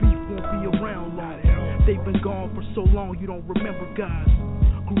 Frivolous beef won't be around long. They've been gone for so long you don't remember guys.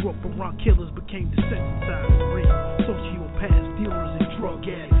 Grew up around killers, became desensitized. Sociopaths, dealers, and drug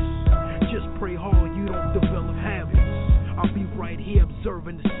addicts. Just pray hard you don't develop habits. I'll be right here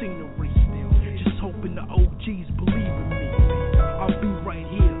observing the scenery. Just hoping the OGs believe in me. I'll be right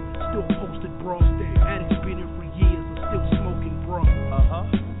here, still posted broad. Addicts been in for years, I'm still smoking bro.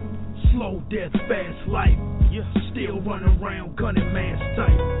 Slow death, fast life. Still running around gunning mass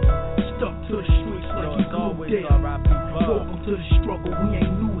type. Stuck to the streets like you glued there. Welcome to the struggle, we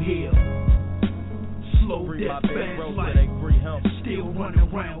ain't new here. Slow death, fast life. Still running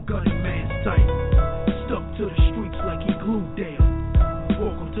around gunning mass type. Stuck to the streets like he glued there.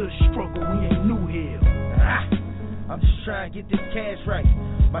 Welcome to the struggle, we ain't new here. I'm just trying to get this cash right.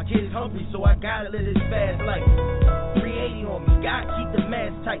 My kid is hungry, so I gotta live this fast life. 380 on me, gotta keep the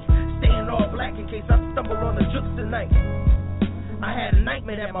mask tight. Staying all black in case I stumble on the jukes tonight. I had a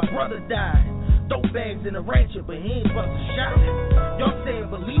nightmare that my brother died. Dope bags in the rancher, but he ain't bust a shot. Y'all saying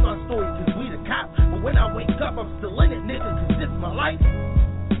believe my story cause we the cops. But when I wake up, I'm still in it, nigga, cause this my life.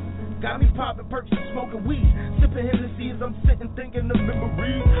 Got me popping perks and smoking weed. Sipping Hennessy as I'm sitting thinking of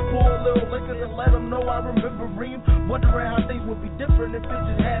memories. Pour a little liquor to let them know I remember him. Wondering how things would be different if it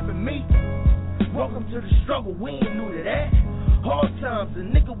just happened me. Welcome to the struggle, we ain't new to that. Hard times, a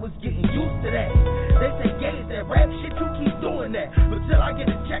nigga was getting used to that. They say, yeah, it's that rap shit, you keep doing that. But till I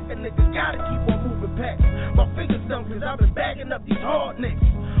get a check, a nigga gotta keep on moving packs. My fingers numb cause I've been bagging up these hard nicks.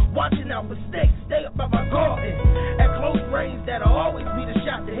 Watching out for snakes, stay up by my garden. At close range, that'll always be the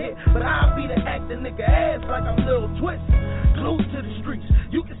shot to hit. But I'll be the acting nigga ass like I'm Lil Twist. Glued to the streets,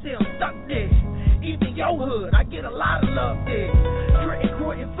 you can see I'm stuck there. Even your hood, I get a lot of love there. Trenton,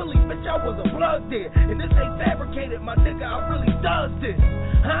 Croydon, Philly, bitch, I was a plug there. And this ain't fabricated, my nigga, I really does this.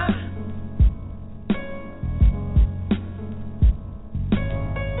 Huh?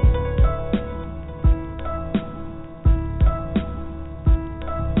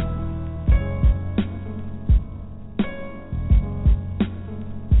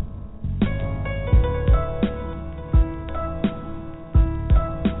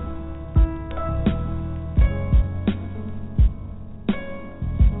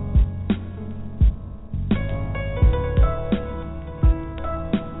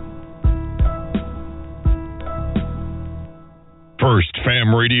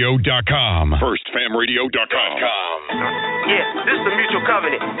 FirstFamRadio.com. FirstFamRadio.com. Yeah, this is the Mutual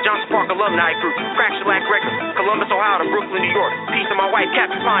Covenant, Johnson Park Alumni Group, Fraction Lack Records, Columbus, Ohio to Brooklyn, New York. Peace to my wife,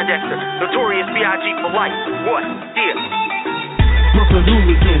 Captain Pondexter, Notorious B.I.G. for life. What? Yeah. Brooklyn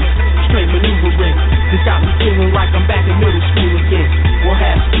hooligans, straight maneuvering. This got me feeling like I'm back in middle school again. We'll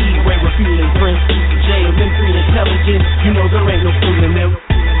have Speedway refueling Prince. JLM3 intelligence, you know there ain't no fooling them.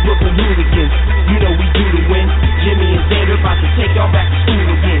 Brooklyn hooligans, you know we do to win. Jimmy and Xander about to take y'all back to school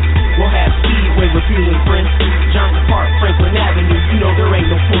again. We'll have Speedway refueling Prince. Johnson Park, Franklin Avenue, you know there ain't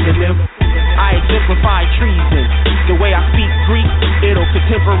no fooling them. I exemplify treason. The way I speak Greek, it'll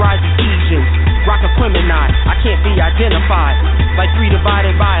contemporize Ephesians. Rock Aquemini, I can't be identified. Like 3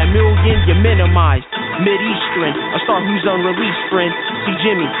 divided by 1 million, you're minimized. Mid-Eastern, a star who's unreleased, friend. See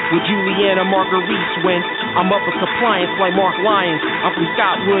Jimmy with Juliana Marguerite's win. I'm up for compliance like Mark Lyons. I'm from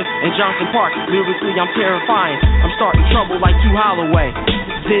Scottwood and Johnson Park. Lyrically, I'm terrifying. I'm starting trouble like Hugh Holloway.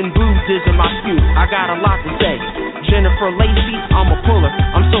 Zen Buddhism, I spew. I got a lot to say. Jennifer Lacey, I'm a puller.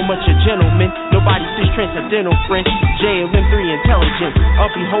 I'm so much a gentleman. Nobody says transcendental, friend. JLM3 intelligent.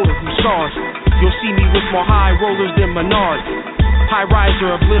 Uppy holder from stars. You'll see me with more high rollers than Menards. High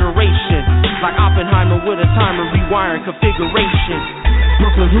riser obliteration. Like Oppenheimer with a timer rewiring configuration.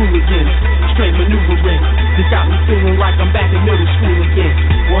 Brooklyn hooligans, straight maneuvering. This got me feeling like I'm back in middle school again.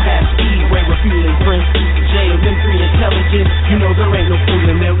 We'll have Speedway refueling Prince. JLM3 intelligence, you know there ain't no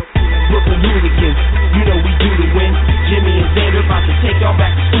fooling them. Brooklyn hooligans, you know we do to win. Jimmy and Xander about to take y'all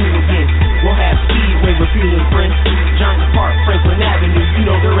back to school again. We'll have Speedway refueling Prince. Johnson Park, Franklin Avenue, you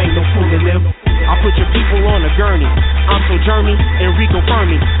know there ain't no fooling them. I'll put your people on a gurney. I'm so Jeremy, Enrico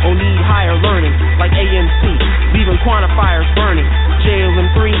Fermi. Oh, need higher learning, like AMC. Leaving quantifiers burning.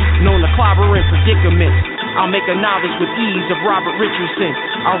 JLM3, known to clobber in predicaments. I'll make a novice with ease of Robert Richardson.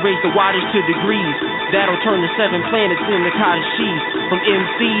 I'll raise the wattage to degrees. That'll turn the 7 planets into cottage cheese. From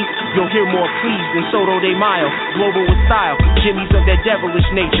MCs, you'll hear more pleas than Soto de Mayo. Global with style, Jimmy's of that devilish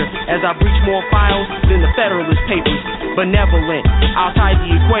nature. As I breach more files than the Federalist Papers. Benevolent, I'll tie the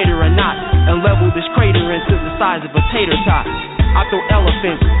equator a knot and level this crater into the size of a tater tot. I throw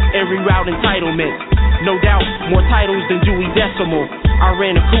elephants and reroute entitlements. No doubt, more titles than Dewey Decimal. I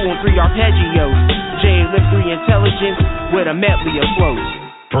ran a coup on 3 arpeggios. J lift 3 intelligence with a medley of flows.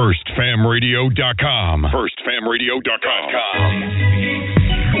 FirstFamRadio.com. FirstFamRadio.com.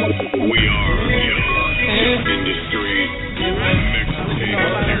 We are industry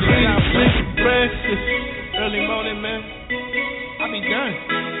breakfast, early morning, man. I be done.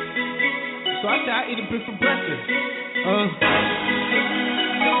 So I said I eat a brick for breakfast.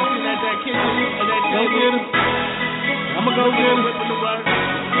 That kitchen and that go get her. I'ma go get her.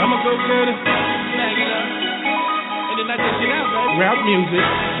 I'ma go get her. Bag it up. And then I just get out, right? Rap music.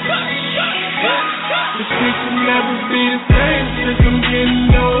 The streets will never be the same since I'm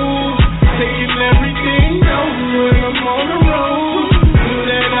getting old. Taking everything over when I'm on the road. Knew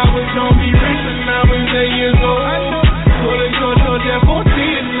that I was gonna be rich when I was 8 years old. Pulled a George at 14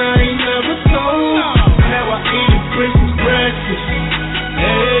 and I ain't never told. Now I eat a brick for breakfast.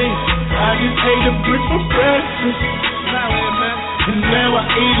 Hey, I just ate a brick for breakfast. And now I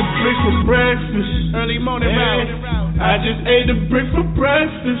eat a brick for breakfast. Early morning round. I just ate a brick for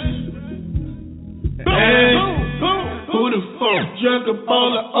breakfast. Hey, who the fuck drunk up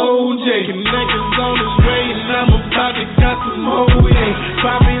all the OJ? Connections on his way and I'm about to got some more.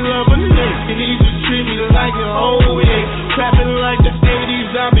 Find me love a nigga and he just treat me like an old. Trapping like the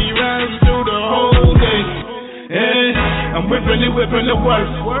 80s, I be riding through the whole day. Hey, I'm whipping the work.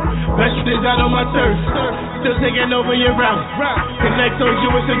 Best days out on my turf. Still taking over your route. Connect told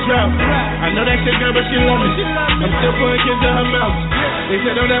you it's a drought. I know that shit girl, but she love me. I'm still putting kids in her mouth. They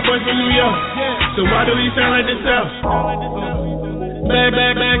said, oh, that boy from New York. So why do he sound like this South? Back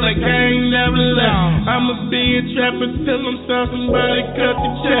like I ain't never left. I'ma be a trapper till I'm saw somebody cut the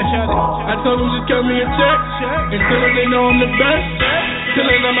check. I told them just cut me a check. Until they know I'm the best.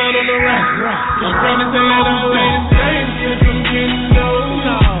 Till I'm out on the rack. I'm trying to say that I'm the same since I'm getting old.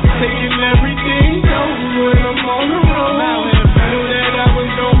 Taking everything over when I'm on the road. Knew that I was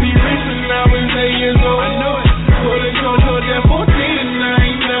gonna be rich when I was 8 years old. I know it. Put a George at 14 and I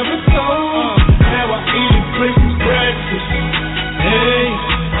ain't never told. Now I eat a brick for breakfast. Hey,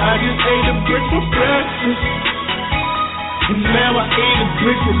 I just ate a brick for breakfast. And now I ate a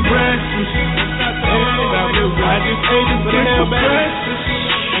brick for breakfast. Hey, I just ate a brick for breakfast.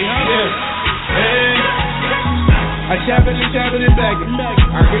 Yeah, hey. I chop it and bag it.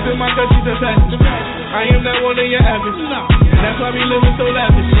 I give it my country to pass it. I am not one of your average. And that's why we living so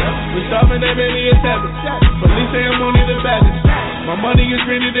lavish. We're starving that many is habit. Police say I'm only the baddest. My money is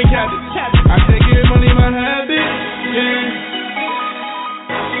greater than cabbage. I take it money my habit. Yeah.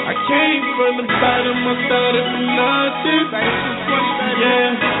 I came from the bottom, I started from nothing.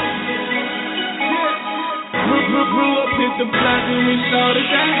 Yeah. Grew up, hit the block and we started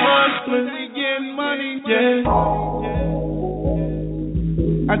that hustling. We getting money, yeah.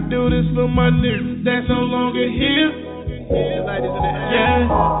 I do this for my niggas that's no longer here. Yeah.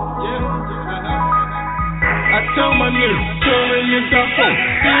 I told my niggas, touring this up for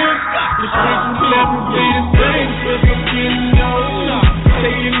still. The streets will never be the same, cause I'm getting old.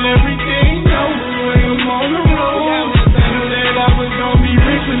 Taking everything over when I'm on the road. Knew that I was gonna be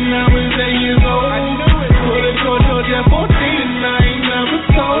rich when I was 8 years old. Put a George at 14 and I ain't never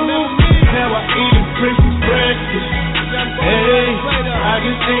told. Now I eat a brick for breakfast. Hey, I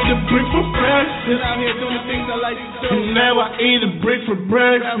just ate a brick for breakfast. And now I eat a brick for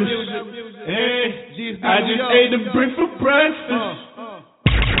breakfast. Hey, I just ate a brick for breakfast.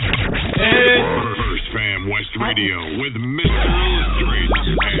 Hey. First Fam West Radio with Mr. Illustrates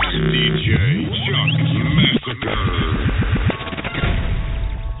and DJ Chuck Massacre.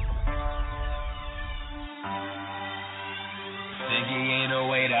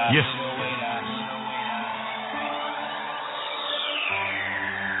 Yes.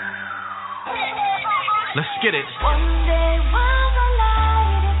 Let's get it. One day while the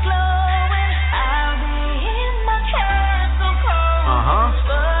light is glowing, I'll be in my castle cold.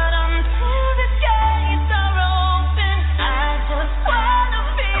 But until the gates are open, I just wanna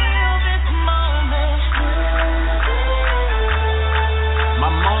feel this moment. My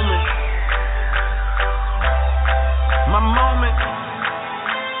moment. My moment.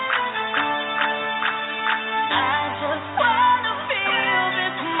 I just wanna feel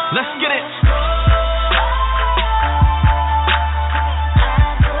this moment. Let's get it.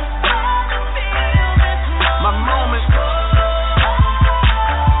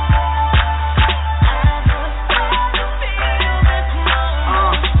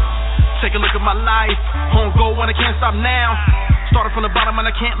 I can't stop now. Started from the bottom and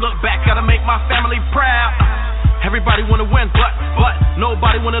I can't look back. Gotta make my family proud. Everybody wanna win, but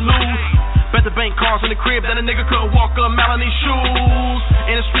nobody wanna lose. Bet the bank cars in the crib that a nigga couldn't walk a mile in these shoes.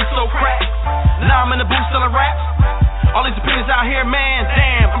 In the streets so cracked. Now I'm in the booth selling raps. All these opinions out here, man,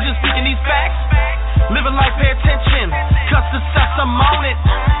 damn, I'm just speaking these facts. Living life, pay attention, cause success, I'm on it.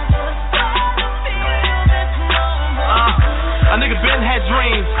 A nigga been had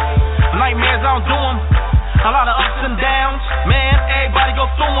dreams, nightmares, I don't do them. A lot of ups and downs, man, everybody go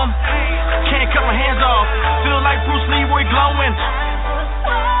through them. Can't cut my hands off, feel like Bruce Leroy glowing.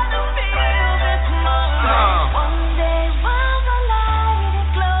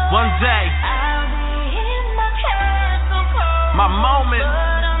 One day, my moment.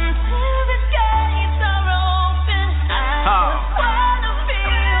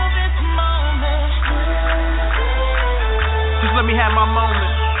 Just let me have my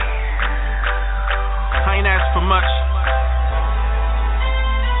moment. I ain't asked for much.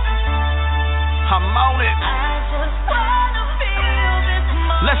 I'm on it.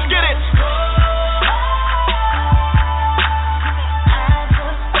 Let's get it.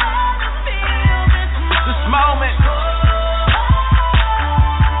 This moment.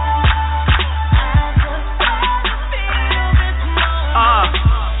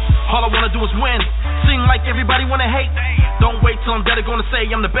 All I wanna do is win. Seem like everybody wanna hate. Don't wait till I'm dead, they're gonna say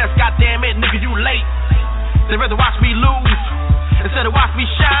I'm the best. Goddamn it, nigga, you late. They'd rather watch me lose instead of watch me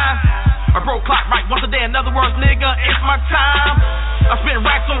shine. A broke clock right once a day. In other words, nigga, it's my time. I spend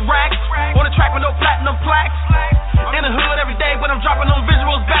racks on racks on the track with no platinum plaques. In the hood every day when I'm dropping on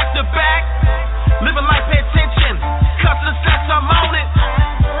visuals back to back. Living life, pay attention, cause success, I'm on it.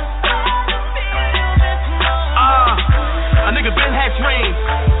 A nigga been had dreams,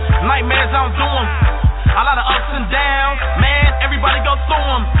 nightmares, I don't do them. A lot of ups and downs, man, everybody go through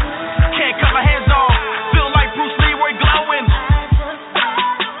them. Can't cut my hands off, feel like Bruce Leroy glowing.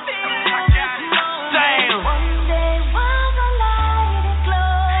 Damn.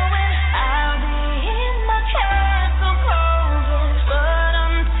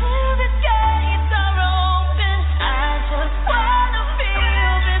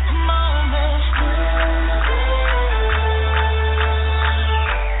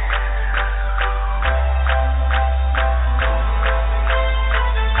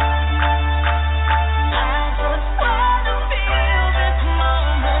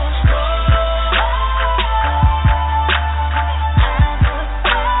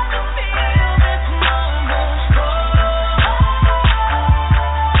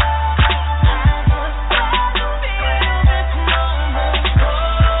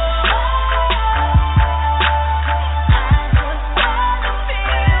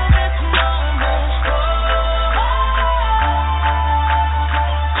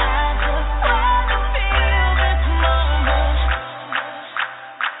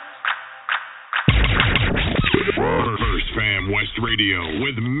 Radio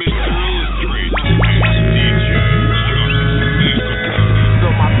with Mr. Illustrate and DJ Chuck Massacre. So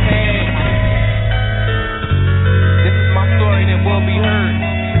my past, this is my story that will be heard.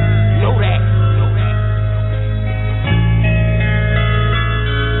 Know that.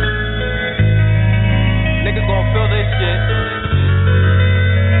 Niggas gon' feel this shit.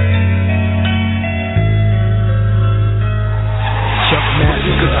 Chuck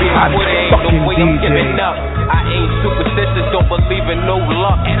Massacre, hot fucking DJ. I ain't superstitious, don't believe in no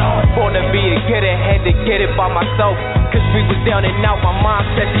luck. Born to be a kid and had to get it by myself. Cause we was down and out, my mom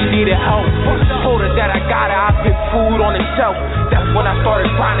said she needed help. Told her that I got it, I put food on the shelf. That's when I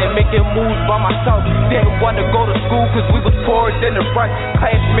started grinding, making moves by myself. Didn't want to go to school cause we was poorer than the rest.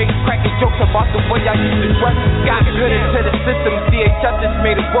 Classmates cracking jokes about the way I used to dress. Got good into the system, CHS just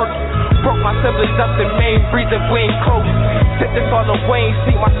made it work. Broke my siblings up, the main reason we ain't close. Took this all away, ain't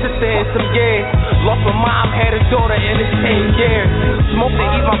seen my sister in some years. Lost my mom, had a daughter in the same year. Smoked to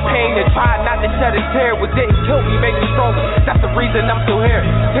ease my pain and tried not to shed a tear. What didn't kill me made me stronger, that's the reason I'm still here.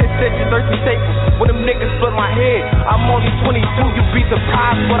 10 stitches, 13 staples, when them niggas split my head. I'm only 22, you be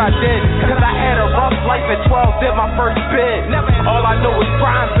surprised what I did. Cause I had a rough life at 12, did my first bid. All I know is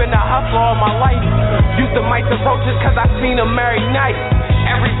crime, been a hustler all my life. Used to mic the roaches cause I seen them every night.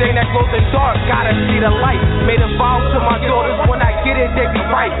 Everything that glows in dark, gotta see the light. Made a vow to my daughters, when I get it, they be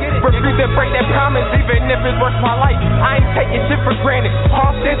right. Refuse to break that promise, even if it's worth my life. I ain't taking shit for granted.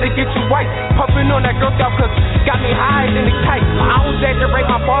 Hard stands to get you right. Pumping on that girl out cause got me high in the kite. I don't exaggerate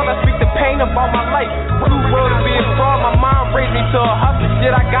my balls, I speak the pain about my life. True world to be a fraud, my mom raised me to a hustle.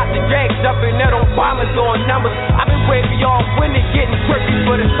 Shit, I got the jag jumping at Obama doing numbers. I've been way beyond winning, getting tricky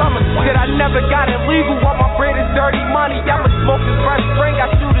for the summer. Shit, I never got illegal, all my bread is dirty money. I'ma smoke this fresh drink, I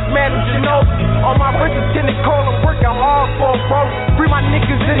shoot his man in Genoa. All my riches in the cola,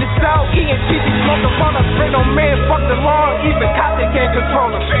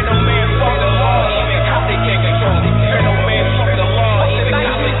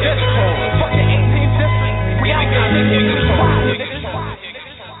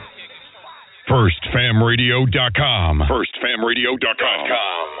 FirstFamRadio.com. FirstFamRadio.com.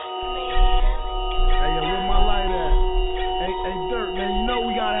 Hey, yo, where my light at? Hey, Dirt, man, you know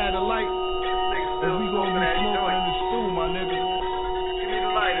we gotta have the light. If we gonna be smoking in the stew, my nigga. Give me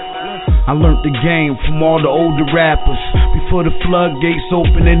the lighters, man. I learned the game from all the older rappers. Before the floodgates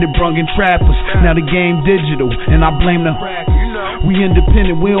open and they brung in trappers. Now the game digital, and I blame the crackers. We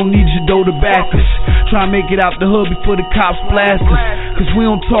independent, we don't need your dough to back us. Try and make it out the hood before the cops blast us. Cause we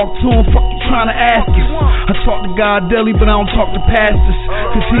don't talk to them, fuck you trying to ask us. I talk to God daily, but I don't talk to pastors.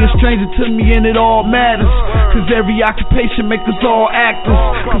 Cause he a stranger to me and it all matters. Cause every occupation make us all actors.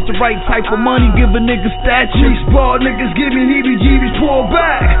 Cause the right type of money give a nigga stature. These ball niggas give me heebie-jeebies, pull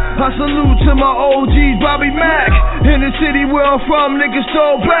back. I salute to my OGs, Bobby Mack. In the city where I'm from, niggas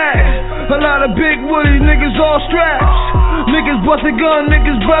throw back. A lot of big woody niggas all straps. Niggas bust a gun,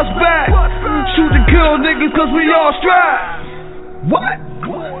 niggas bust back. Shoot to kill niggas cause we all strapped. What?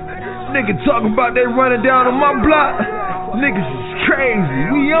 Nigga talking about they running down on my block. Niggas is crazy.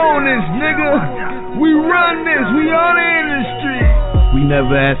 We own this, nigga. We run this. We on the industry. We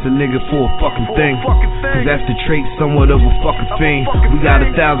never asked a nigga for a fucking thing. Cause that's the trait somewhat of a fucking fiend. We got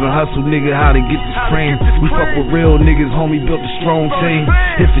 1,000 hustle, nigga, how to get this frame. We fuck with real niggas, homie, built a strong team.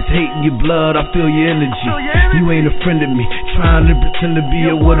 If it's hating your blood, I feel your energy. You ain't a friend of me, trying to pretend to be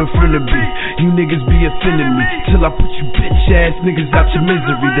what a friend to be. You niggas be offending me, till I put you bitch ass niggas out your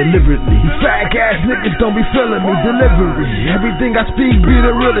misery deliberately. You fag ass niggas don't be feeling me, delivery. Everything I speak be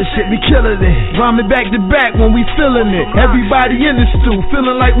the realest shit, we killing it. Rhyming back to back when we feeling it. Everybody in the stew,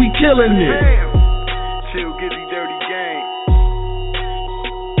 feeling like we killing it. Chill, Gizzy, Dirty Gang.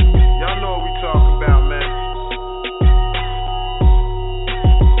 Y'all know what we talking about, man.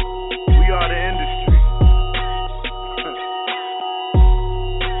 We are the industry.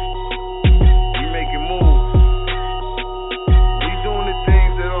 We making moves. We doing the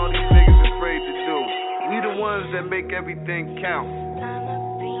things that all these niggas afraid to do. We the ones that make everything count.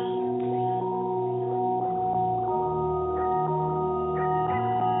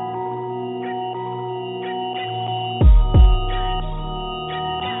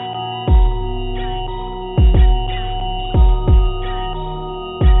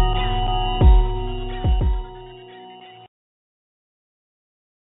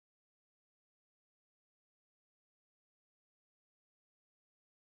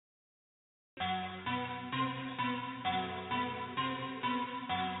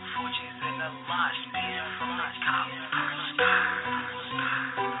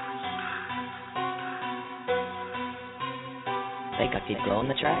 Think I keep going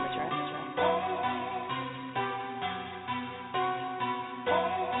the track?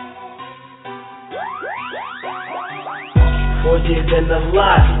 4 G's in the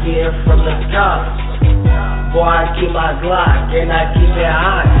lot, spearing from the cops. Boy, I keep my Glock and I keep it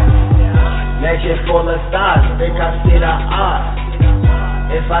hot. Mansion full of stars, think I see the op.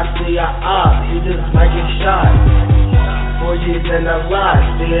 If I see a op, he just might get shot. 4 G's in the lot,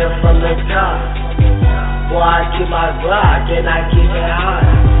 spearing from the cops. Boy, I keep my Glock and I keep it hot.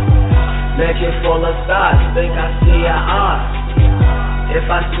 Mansion full of stars, think I see a op. If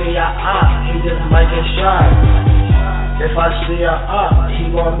I see a op, he just might get shot. If I see a op, he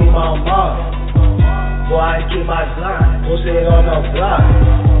gon' be my mom. Boy, I keep my Glock, pussy on the block.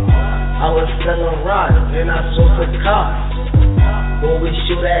 I was selling rock, and I sold the cops. Boy, we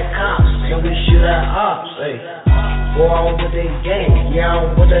shoot at cops, and we shoot at ops. Hey, boy, I'm with the gang, yeah,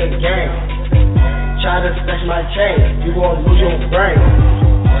 I'm with the gang. Try to snatch my chain, you gon' lose your brain.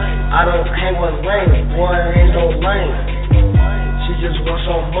 I don't hang with lame, boy, ain't no lame. She just wants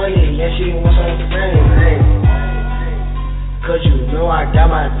some money, and she wants some fame, hey. Cause you know I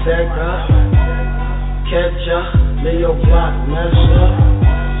got my tech up. Catch up, lay your block, mess up.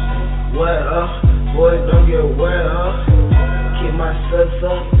 Wet up, boy, don't get wet up. Keep my sets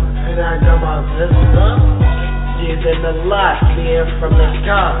up, and I got my vest up. G's in the lot, spearing from the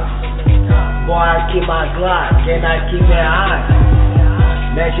cops. Boy, I keep my Glock, and I keep it hot.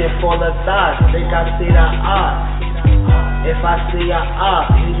 Mansion full of thoughts, think I see the op. If I see a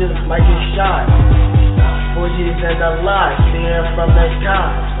op, he just might get shot. 4 G's in the lot, spearing from the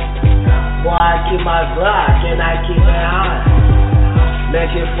cops. Boy, I keep my Glock and I keep it hot.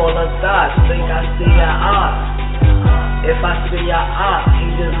 Mansion full of thoughts, think I see a op. If I see a op, he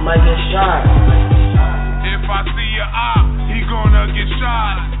just might get shot. If I see a op, he gonna get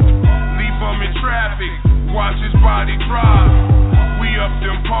shot. Leave him in traffic, watch his body drop. We up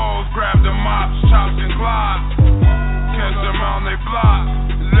them poles, grab the mops, chops and glocks. Catch them on they block,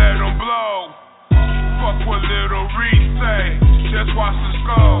 let them blow. Fuck what little Reese say, just watch the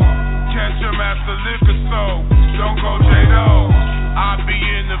scope. Catch him at the liquor store, don't go J-Do. I be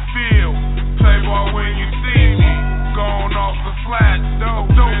in the field, play ball when you see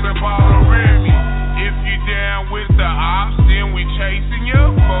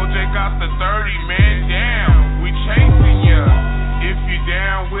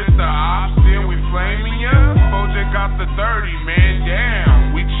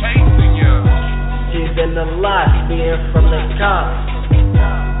in the lot, speeding from the cops.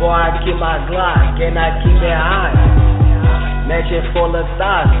 Boy, I keep my Glock and I keep it high. Mansion full of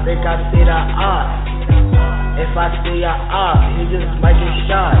thoughts, think I see the art. If I see a op, he just might get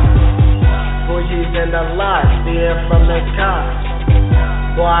shot. Fuji's in the lot, speeding from the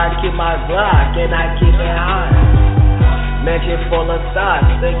cops. Boy, I keep my Glock and I keep it high. Mansion full of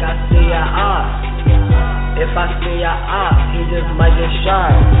thoughts, think I see a op. If I see a op, he just might get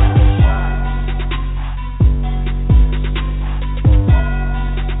shot.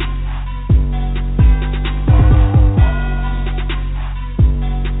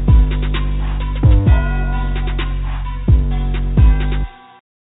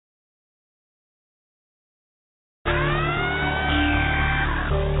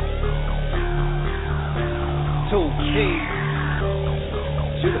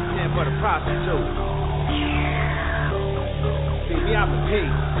 For the prostitute. See me, I'm a pig.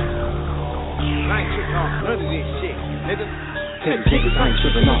 I ain't tripping on none of this shit, nigga. Tell these niggas I ain't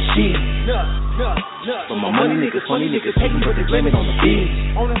tripping on shit. For my money, niggas, funny niggas hating, but they blame it on the beat.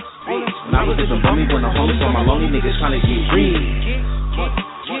 When I was living bummy, when the homies on my lonely niggas trying to get free.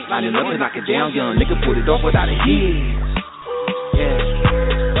 Lining up and knock it down, young nigga put it off without a hit. Yeah.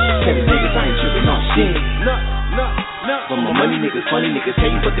 Tell these niggas I ain't tripping on shit. For my money, niggas, funny niggas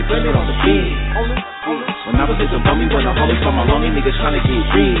hating, but they blame it on the beat. When I was living bummy, when the homies on my lonely niggas trying to get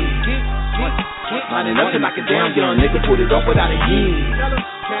free. Lining up and knock it down, young nigga put it off without a hit.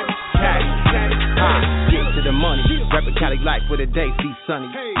 Get to the money, rapping Cali life with a day, see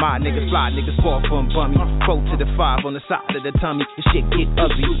sunny. My niggas fly, niggas fall from bummy. 4 to the 5 on the side of the tummy. This shit get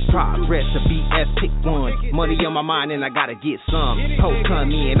ugly. Progress to BS, pick one. Money on my mind and I gotta get some. Hoes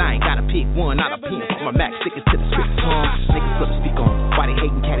come in, I ain't gotta pick one. Not a pin for my Mac, stickers to the script song. Niggas put the speak on. Why they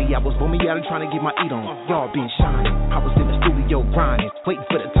hating Caddy? I was bummy out and trying to get my eat on. Y'all been shining. I was in the studio grinding, waiting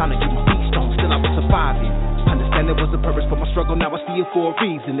for the time to get these beats on. Still I was surviving. Understand there was a purpose for my struggle, now I see it for a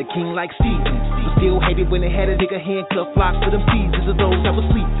reason. The king like seasons, but still hated when they had a nigga handcuffed, locks for them seasons of those that was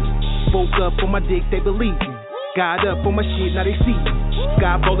sleeping. Spoke up on my dick, they believed me. Got up on my shit, now they see me.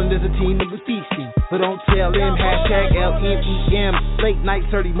 Sky bowling as a team that was feasting. But don't tell them, hashtag LNEM. Late night,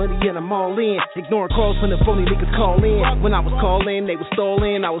 30 money and I'm all in. Ignoring calls when the phony niggas call in. When I was calling, they was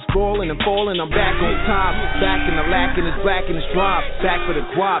stalling. I was brawling and falling, I'm back on top. Back in the lack and it's black and it's drop. Back for the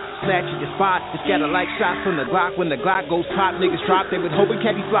guap, snatching your spot. Just gotta like shots from the Glock. When the Glock goes pop, niggas drop. They been hoping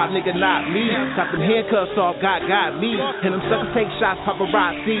Caddy flop, nigga, not me. Got them handcuffs off, God got me. And them suckers take shots,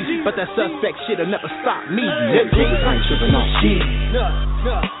 paparazzi. But that suspect shit'll never stop me. Niggas ain't tripping on shit.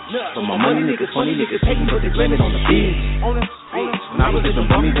 For my money, niggas, funny niggas hating, but they blame it on the beat. When I was living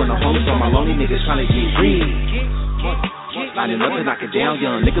bummy, when the homies on my lonely niggas trying to get free. Lining up and knock it down,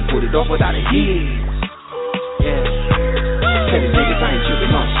 young nigga put it off without a hit. Yeah. Tell these niggas I ain't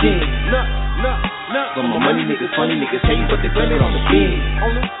tripping on shit. For my money, niggas, funny niggas hating, but they blame it on the beat.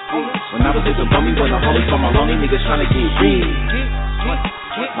 When I was living bummy, when the homies on my lonely niggas trying to get free.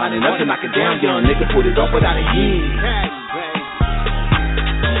 Lining up and knock it down, young nigga put it off without a hit.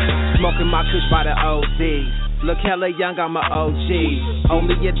 Smoking my kush by the OCs. Look hella young, I'm a OG.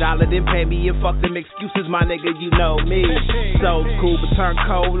 Only $1, then pay me and fuck them excuses, my nigga, you know me. So cool, but turn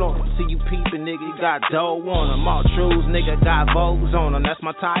cold on 'em. See you peeping, nigga, you got dough on 'em. All truths, nigga, got Vogues on 'em. That's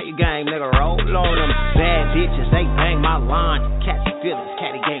my tire game, nigga, roll on 'em. Bad bitches, they bang my line. Catch your feelings,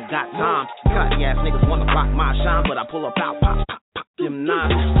 Caddy gang got time. Cutty ass niggas wanna block my shine, but I pull up out, pop, pop, pop. Them nine.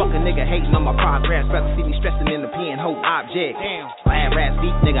 Fuck a nigga hating on my progress. Rather see me stressing in the pen, hold object. Lab rats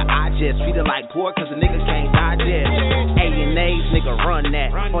deep, nigga, I just treat it like pork, cause the niggas can't digest. A&A's, nigga, run that.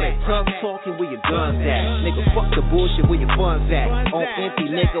 All that tough talking, where your guns at? Nigga, fuck the bullshit, where your funds at? On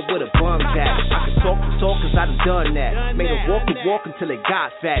empty, nigga, where the bums at? I can talk the talk, cause I done that. Made them walk the walk until they got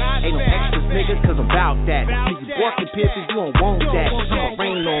fat. Ain't no extras, nigga, cause I'm about that. See you walking pimpin', you don't want that. I'ma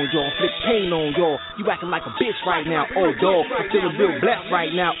rain on y'all, flip pain on y'all. You acting like a bitch right now, oh dog. I'm feeling real blessed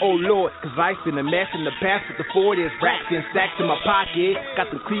right now, oh Lord. Cause life's been a mess in the past, but the forward is racks and stacks in my pocket. Got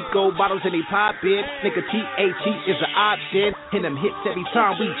the Clico bottles in they poppin'. Nigga, THE is an option. And them hits every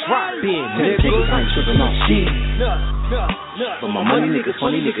time we drop in. Niggas ain't tripping on shit. For my money, niggas,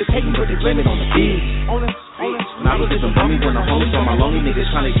 funny niggas hating, but they blame it on the beat. When I was living bummy, when the homies on my lonely niggas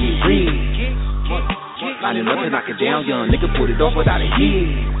trying to get free. Lining up and knock it down, young nigga put it off without a hit.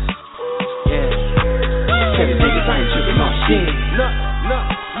 Yeah. Tell these niggas I ain't tripping on shit.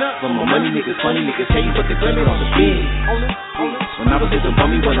 For my money, niggas, funny niggas hating, but they blame it on the beat. When I was living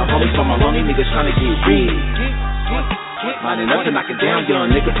bummy, when the homies on my lonely niggas trying to get free. Lining up and knock it down, young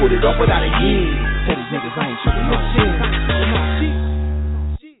nigga put it off without a hit. Tell these niggas I ain't tripping on shit.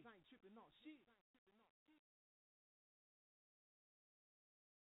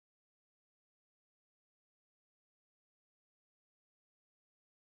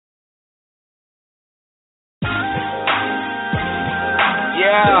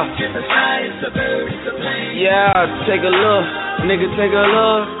 Yeah. Yeah, take a look. Nigga, take a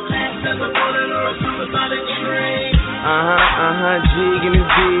look. G, give me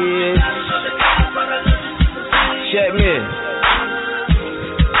this. Check me.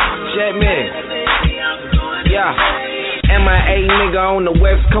 Yeah. MIA nigga on the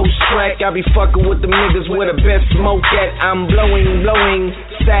West Coast track. I be fucking with the niggas where the best smoke at. I'm blowing,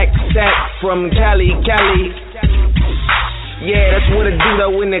 sack from Cali. Yeah, that's what it do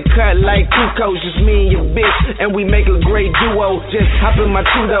though in the cut like Cuco's. Just me and your bitch, and we make a great duo. Just hop in my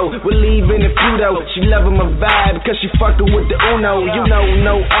Tudo, we're leaving the Pluto. She loving my vibe, cause she fucking with the Uno. You know,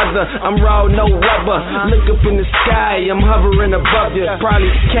 no other, I'm raw, no rubber. Look up in the sky, I'm hovering above you. Probably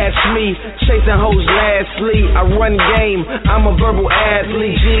catch me, chasing hoes lastly. I run game, I'm a verbal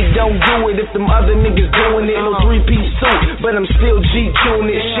athlete. G, don't do it if them other niggas doing it. No 3-piece suit, but I'm still G-tuning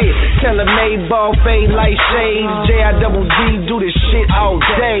this shit. Tailor-made ball fade, light shades, J-I-double-D. Do this shit all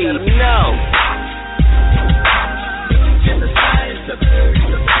day. No.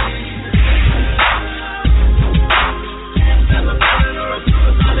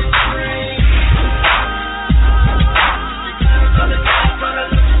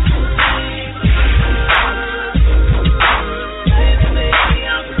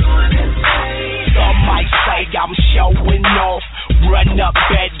 Some might say I'm showing off. Run up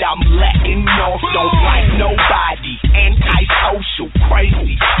bed, I'm letting off. Don't like nobody. Antisocial,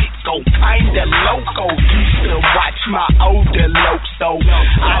 crazy shit, go kinda loco. Used to watch my older lopes though.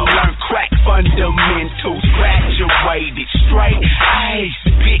 I learned crack fundamentals, graduated straight A's,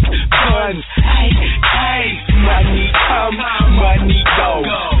 big guns, hey, money come, money go.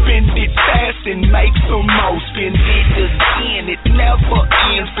 Spend it fast and make some more. Spend it again, it never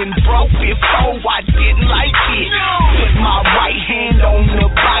ends. Been broke before, I didn't like it. Put my right hand on the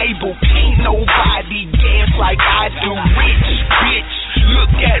Bible, can't nobody dance like I do. Rich bitch,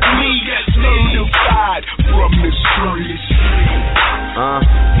 look at me, certified from the streets.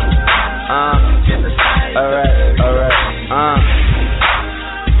 Alright.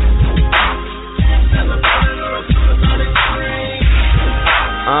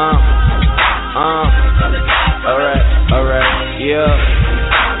 Alright, yeah.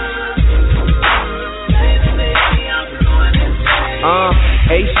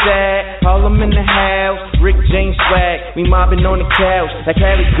 ASAP, Harlem in the house, Rick James swag, we mobbing on the couch. That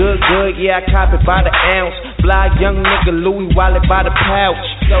carry good, yeah, I cop it by the ounce. Fly young nigga, Louis wallet by the pouch.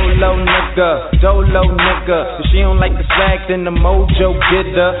 Dolo nigga, if she don't like the swag, then the mojo get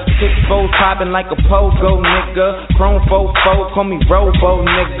her. 6-4 popping like a pogo nigga. Chrome 4-4, call me Robo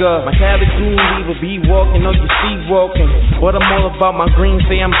nigga. My cabbage green leaver be walking, or you see walking. But I'm all about my green,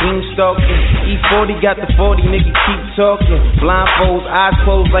 say I'm green stalking. E40 got the 40, nigga keep talking. Blindfolds, eyes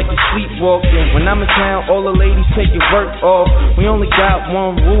closed like you sleepwalking. When I'm in town, all the ladies take your work off. We only got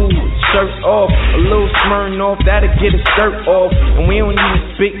one rule, shirts off. A little Smirnoff, that'll get a skirt off. And we don't even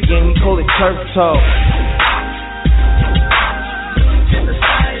spit game, we call it turf talk.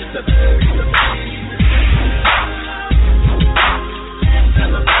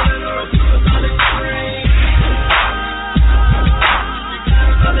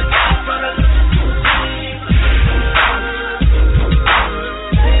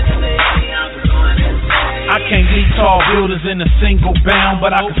 I can't lead tall buildings in a single bound,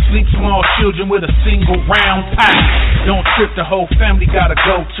 but I can sleep small children with a single round pack. Don't trip, the whole family gotta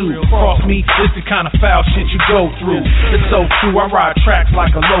go to. Cross me, this the kind of foul shit you go through. It's so true, I ride tracks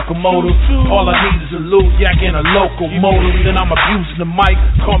like a locomotive. All I need is a little yak and a locomotive. Then I'm abusing the mic,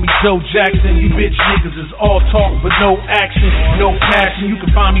 call me Joe Jackson. You bitch niggas is all talk but no action, no passion. You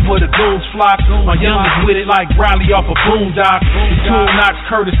can find me where the goons flock. My youngest with it like Riley off a boondock. The tool knocks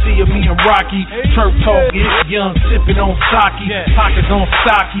courtesy of me and Rocky. Turf talk, it's young, sipping on sake. Pockets on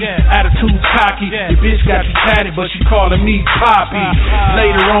stocky, attitude cocky. The bitch got you tatted, but she calling me Poppy.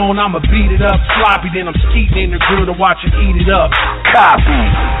 Later on, I'ma beat it up sloppy. Then I'm skeeting in the grill to watch her eat it up. Copy.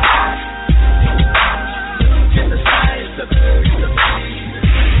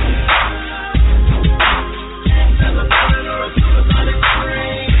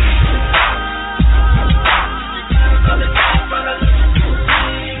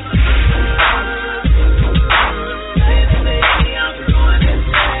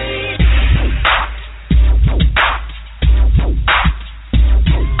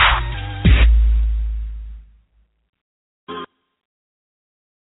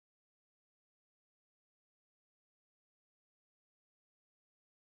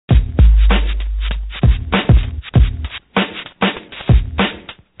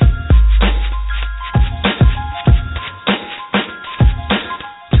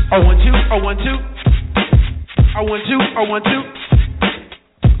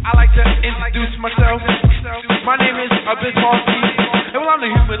 myself. My name is Bismarcky, and well, I'm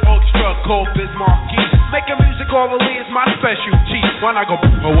the human orchestra called Bismarcky. Making music orally is my specialty. When I go,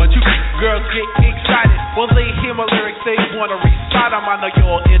 I want you girls get excited when they hear my lyrics, they wanna recite them. I know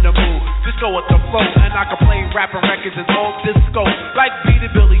you're in the mood. Just go with the flow, and I can play rapping records and all disco, like Beat It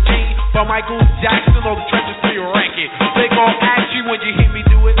Billie Jean, by Michael Jackson, or the Treasures to your record. They gon' ask you when you hear me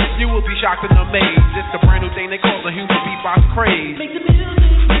do it, you will be shocked and amazed. It's the brand new thing they call the human beatbox craze. Make the music,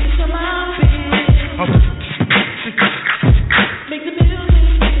 make some Make the music,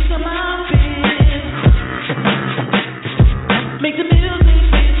 make some Make the music,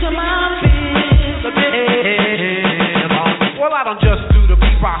 make some Well, I don't just do the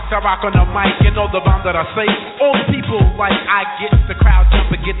beatbox, I rock on the mic, you know the bomb that I say. All the people like I get the crowd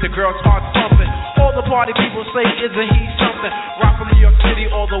jumping, get the girls' hearts pumping. All the party people say, isn't he something? Rock from New York City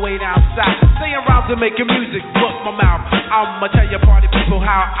all the way down south, saying rhymes and making music, look my mouth. I'ma tell you party people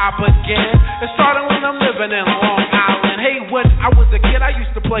how I began. It started when I'm living in Long Island. Hey, when I was a kid, I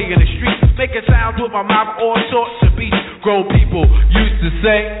used to play in the streets, making sounds with my mouth, all sorts of beats. Grown people used to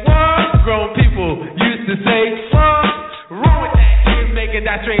say, what? Grown people used to say, what? Wrong with that, making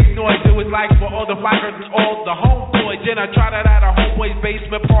that strange noise. It was like for all the flaggers and all the homeboys. Then I tried it at a homeboy's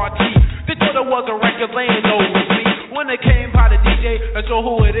basement party. They thought it was a record laying over me. When it came by the DJ, and so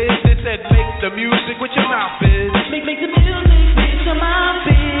who it is, they said make the music with your mouth is. Make the music with your mouth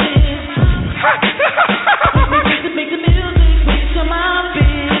is. Make the music with your mouth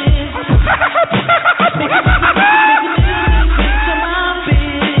is. Make the music with your mouth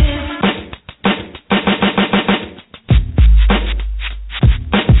is.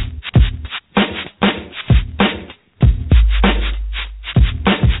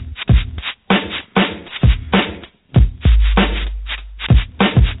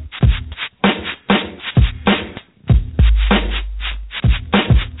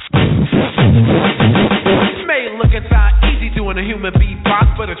 Human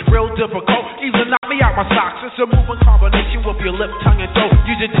beatbox, but it's real difficult. Either knock me out my socks. It's a moving combination with your lip, tongue, and throat.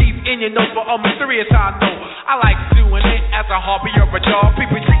 Use your teeth in your nose for a mysterious I know. I like doing it as a hobby or a job.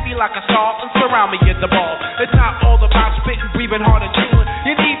 People treat me like a star and surround me in the ball. It's not all about spitting, breathing hard and chewing.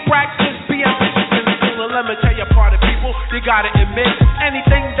 You need practice, be ambitious in school. And let me tell you, part of people, you gotta admit,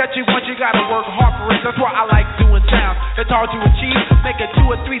 anything that you want, you gotta work hard for it. That's why I like doing sounds. It's hard to achieve, making 2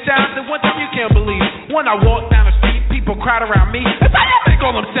 or 3 sounds at one time you can't believe. When I walk down the street, people crowd around me. It's how you make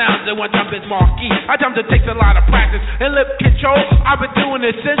all them sounds at one time Bismarcky. I tell them it takes a lot of practice and lip control. I've been doing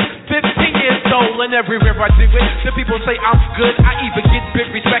this since 15 years old, and everywhere I do it, the people say I'm good. I even get big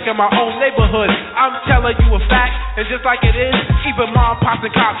respect in my own neighborhood. I'm telling you a fact, and just like it is, even mom, pops,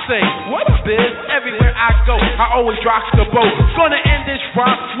 and cops say, what up, Biz? Everywhere I go, I always rock the boat. Gonna end this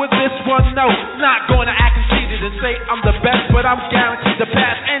rhyme with this one note. Not gonna act conceited and say I'm the best, but I'm guaranteed to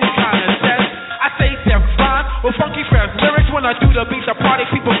pass any kind of test. I say they're fine with funky fresh lyrics. When I do the beat, the party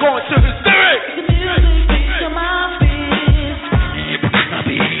people going to hysterics. Make the music with your mouth is.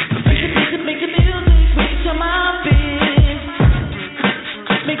 Make the music with your mouth is.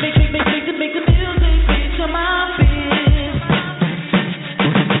 Make the music with your mouth is.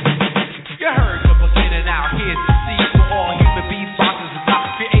 You heard the beginning, now here's the seed for all human beatboxers and top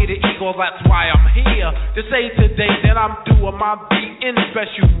creator eagle. That's why I'm here to say today that I'm doing my beat in a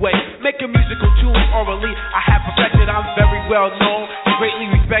special way. Making musical tunes orally, I have perfected. I'm very well known and greatly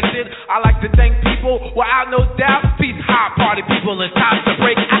respected. I like to thank people without no doubt. Peace, high party people, it's time to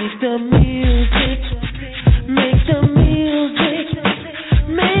break. Make the music, make the music,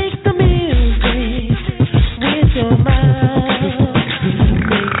 make the music with your mouth.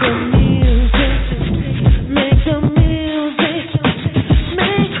 Make the music, make the music,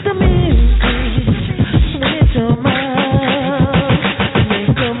 make the music with your mouth.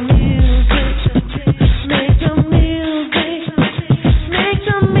 Make the music, make the music, make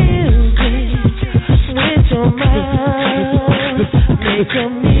the music with your mouth. Make the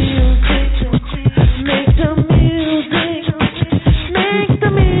music, make the music, make the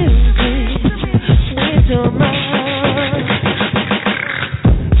music with your mouth.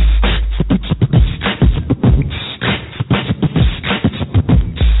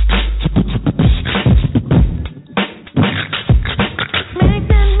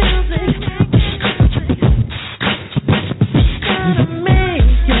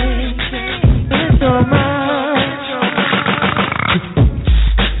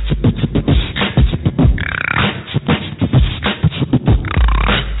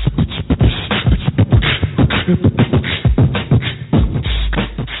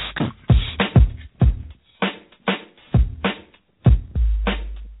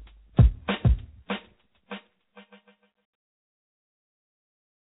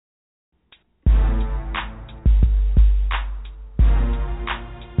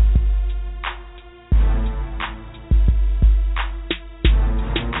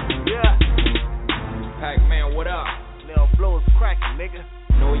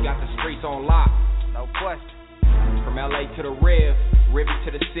 to the rev, Ribby to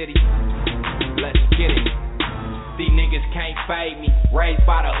the city. Let's get it. These niggas can't fade me. Raised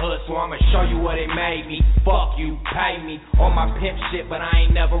by the hood, so I'ma show you what it made me. Fuck you, pay me. On my pimp shit, but I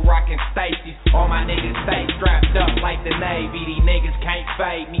ain't never rockin' Stacy's. All my niggas stay strapped up like the Navy. These niggas can't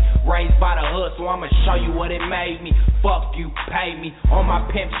fade me. Raised by the hood, so I'ma show you what it made me. Fuck you, pay me. On my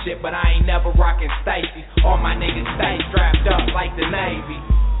pimp shit, but I ain't never rockin' Stacy's. All my niggas stay strapped up like the Navy.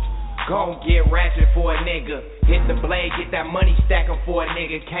 Gon' get ratchet for a nigga. Hit the blade, get that money stacking for a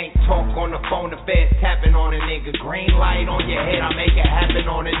nigga. Can't talk on the phone, the feds tapping on a nigga. Green light on your head, I make it happen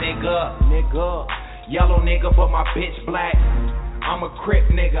on a nigga. Nigga, yellow nigga, but my bitch black. I'm a crip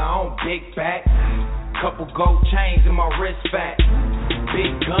nigga, I don't big back. Couple gold chains in my wrist fat.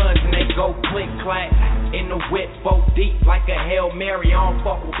 Big guns and they go click clack. In the whip, 4 deep like a Hail Mary. I don't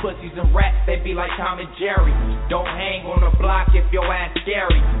fuck with pussies and rats, they be like Tom and Jerry. Don't hang on the block if your ass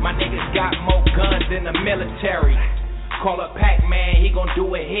scary. My niggas got more guns than the military. Call up Pac-Man, he gon' do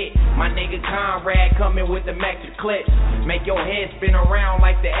a hit. My nigga Conrad coming with the extra clips. Make your head spin around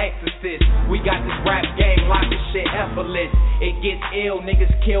like the Exorcist. We got this rap game, lock this shit effortless. It gets ill,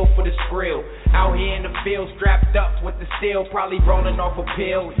 niggas kill for the skrill. Out here in the field, strapped up with the steel, probably rolling off a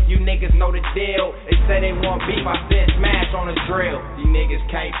pill. You niggas know the deal. They say they want beef, I send smash on a drill. These niggas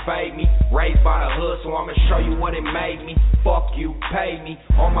can't fade me. Raised by the hood, so I'ma show you what it made me. Fuck you, pay me.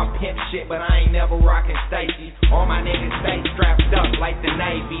 On my pimp shit, but I ain't never rockin' Stacy. All my niggas stay strapped up like the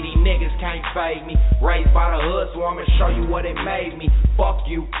Navy. These niggas can't fade me. Raised by the hood, so I'ma show you what it made me. Fuck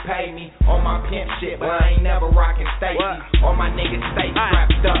you, pay me. On my pimp shit, but I ain't never rockin' Stacy. All my niggas stay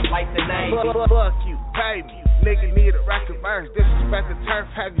strapped up like the Navy. Fuck you, pay me. Nigga need a record verse. Disrespect the turf,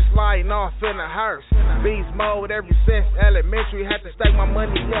 have you sliding off in a hearse. Beast mode ever since elementary. Had to stack my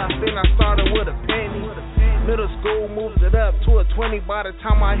money up, then I started with a penny. Middle school moved it up to a 20. By the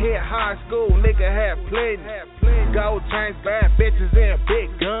time I hit high school, nigga had plenty. Gold chains, bad bitches, and big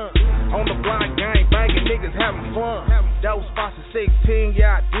guns. On the block, gang banging, niggas having fun. Those spots at 16,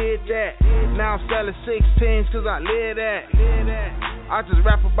 yeah, I did that. Now I'm selling 16s cause I live that. I just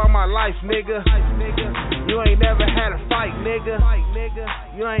rap about my life, nigga. You ain't never had a fight, nigga.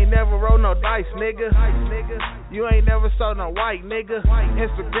 You ain't never rolled no dice, nigga. You ain't never sold no white, nigga.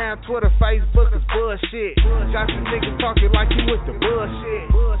 Instagram, Twitter, Facebook is bullshit. Got some niggas talking like you with the bullshit.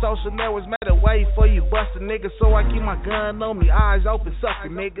 Social networks made a way for you bust a nigga, so I keep my gun on me, eyes open, suck a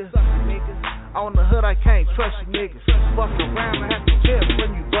nigga. On the hood, I can't trust you niggas. Fuck around and have to tip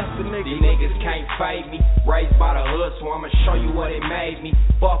when you bust a nigga. These niggas can't fade me. Raised by the hood, so I'ma show you what it made me.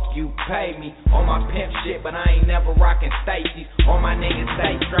 Fuck you, pay me. On my pimp shit, but I ain't never rockin' Stacy's. All my niggas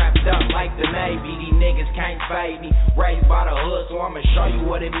stay strapped up like the Navy. These niggas can't fade me. Raised by the hood, so I'ma show you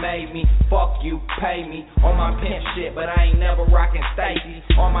what it made me. Fuck you, pay me. On my pimp shit, but I ain't never rockin' Stacy's.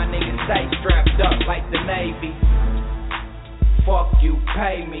 All my niggas stay strapped up like the Navy. Fuck you,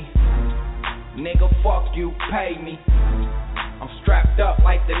 pay me. Nigga, fuck you, pay me. I'm strapped up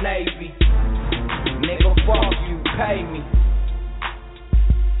like the Navy. Nigga, fuck you, pay me.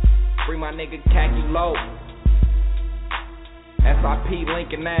 Free my nigga Khaki Low. SIP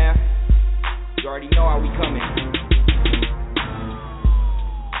Lincoln Ave. You already know how we coming.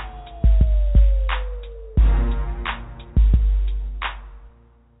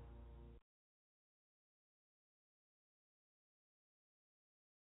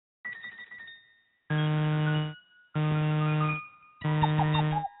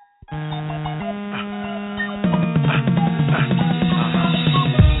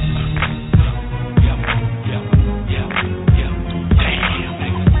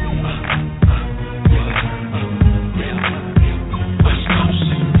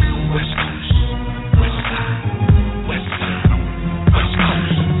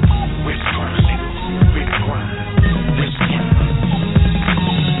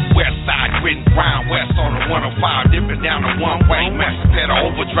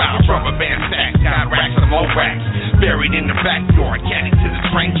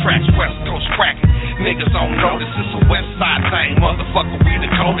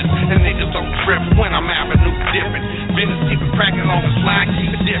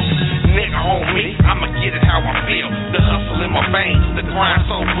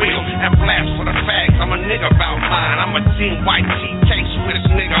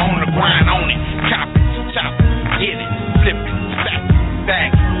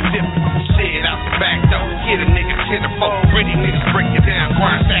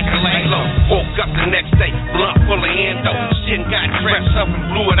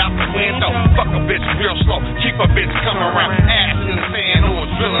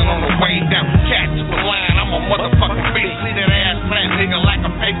 Motherfucking bitch, see that ass flat nigga like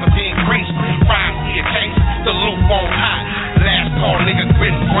a paper being greased. Rhyme to your case, the loop on high. Last call, nigga,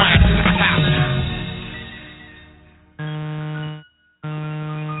 grit and grind to the top.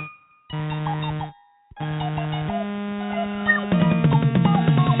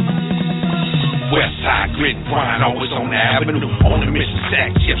 Westside grit and grind, always on the avenue. On the mission,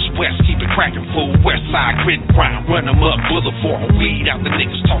 stack chips, west, keep it cracking, fool. Westside grit and grind, run them up, boulevard. Weed out the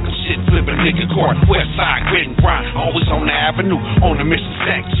niggas talking shit, flipping nigga court. Westside grit and grind, always on the avenue. On the mission,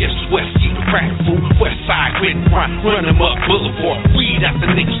 stack chips, west, keep it cracking, fool. Westside grit and grind, run them up, boulevard. Weed out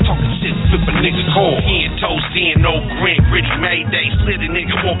the niggas talking shit, flipping nigga court. In toast in, no grin, gritty Mayday. Slit a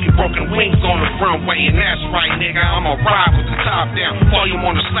nigga walking broken wings on the runway. And that's right, nigga, I'ma ride with the top down. Volume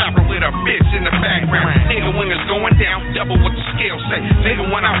on the slapper with a bitch in the background. Nigga, when it's going down, double what the scale say. Nigga,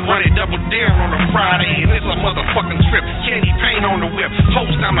 when I run it, double down on a Friday. And it's a motherfucking trip. Candy paint on the whip.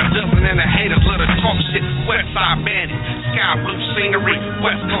 Post I'm a dozen and the haters let us talk shit. Westside bandit, sky blue scenery.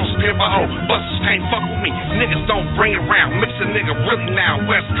 West Coast pimper hoe. Busters can't fuck with me. Niggas don't bring it around. Mix a nigga really now.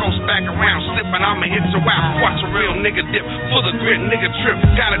 West Coast back around. Slipping, I'ma hit you out. Watch a real nigga dip. Full of grit, nigga trip.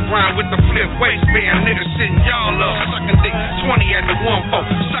 Gotta grind with the flip. Waistband, nigga sitting y'all up. Sucking dick. 20 at the 1-4.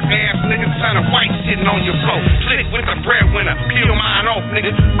 Sucker ass nigga turning white sitting on your floor. Click with the breadwinner. Peel mine off,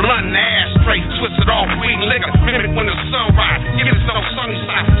 nigga. Blunt in the ass straight. Twist it off. Weed liquor. Mimic when the sun rise. Give it some sunny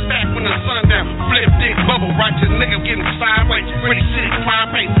side. Stack when the sun down. Flip dick. Bubble righteous nigga getting sideways. Pretty city crime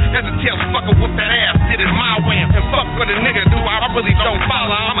pace. As a tail fucker whoop that ass. Did it my way. And fuck what a nigga do. I really don't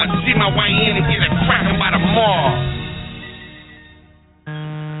follow. I'ma see my way in and get it cracking by tomorrow.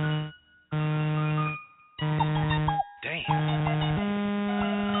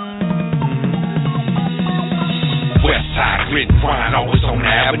 Westside grit and grind, always on the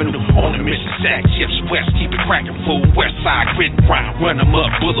avenue. On the mission, stack chips, west, keep it cracking, fool. Westside grit and grind, run them up,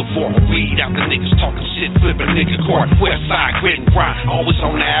 boulevard. Weed out the niggas talking shit, flipping nigga court. Westside grit and grind, always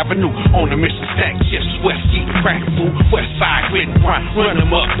on the avenue. On the mission, stack chips, west, keep it cracking, fool. Westside grit and grind, run them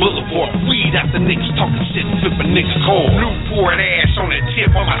up, boulevard. Weed out the niggas talking shit, flipping nigga court. Newport ash on the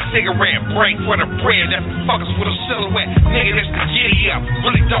tip on my cigarette break for the bread. That's the fuckers with a silhouette. Nigga, that's the giddy up.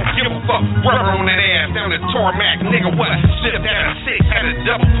 Really don't give a fuck. Rubber on that ass down the Tormac. Nigga, what? Slipped out of 6, had a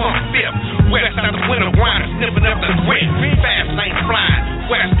double pump fifth. West out the window grinder, sniffing up the grit. Fast lane flying,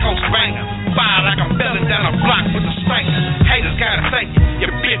 West Coast banger. Fire like I'm belling down a block with the stanker. Haters gotta thank you.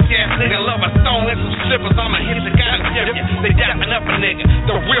 Your bitch ass nigga love a stone and some slippers. I'ma hit the guy to dip you. They dapping up a nigga,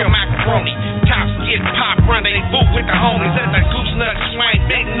 the real macaroni. Tops get pop, rendezvous with the homies. That's that goose nut swing,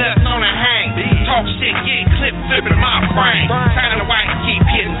 big nuts on the hang. Talk shit, get clip, flipping my brain. Turn the white, keep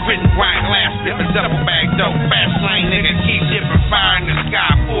hitting, grit and grind. Glass flipping, double bag dope. Fast lane nigga, keep dipping, fire in the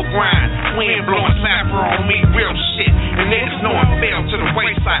sky, full grind. Wind blowing, slapper on me, real shit. And niggas know I fell to the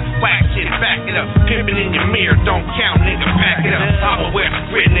wayside. Whack shit, back it up. Pimping in your mirror, don't count, nigga, pack it up. I'm a West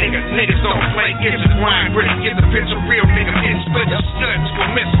grit nigga, niggas don't play. Get your grind gritty, get the picture real, nigga. Getting split your stud to a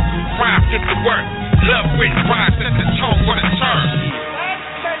missile. Grind, fit the work. Love grit and grind, set the tone for the turn.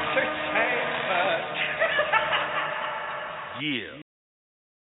 Yeah.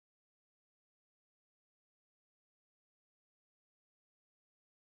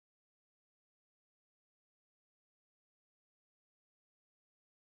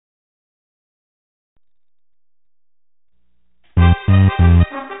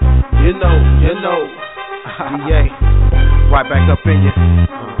 You know, DA, right back up in you.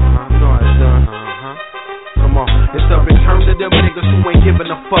 You know how it's done. Come on, it's the return to them niggas who ain't giving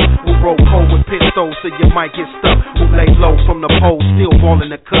a fuck. Who roll cold with pistols so you might get stuck. Who lay low from the pole, still ballin'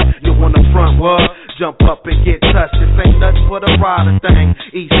 the cut. You on the front, what? Jump up and get touched. This ain't nothing but a rider thing.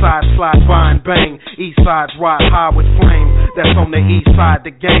 East side slide by and bang. East side's ride high with flame. That's on the east side,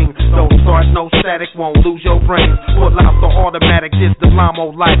 the gang. Don't start, no static, won't lose your brains. Pull out the automatic, this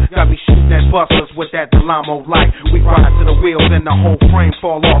Delamo light. Got me shooting at busters with that Delamo light. We ride to the wheels and the whole frame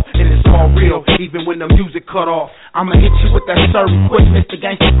fall off. And it's all real, even when the music cut off. I'ma hit you with that certain quick, Mr.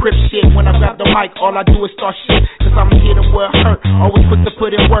 Gangsta Crip shit. When I grab the mic, all I do is start shit. Cause I'ma hit him where it hurt. Always quick to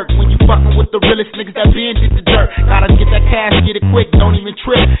put in work. When you fucking with the realest niggas that been did the dirt. Gotta get that cash, get it quick, don't even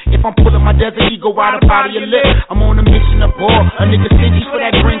trip. If I'm pulling my desert ego right up out of your lip. I'm on a mission to ball. A nigga stingy for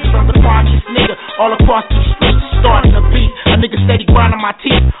that green cause I'm the finest nigga. All across the streets, starting to beat. A nigga steady grinding my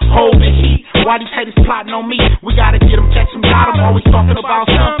teeth, holding heat. Why these haters plotting on me? We gotta get them, catch them, got them. Always talking about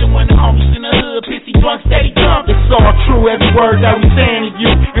something when the homies in the hood, pissy drunk, steady dump. It's all true, every word that we saying to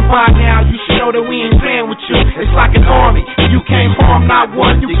you. And by now, you should know that we ain't playing with you. It's like an army. If you can't harm not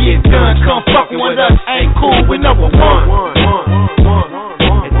one, you get done. Come fucking with us, ain't cool, we're number one.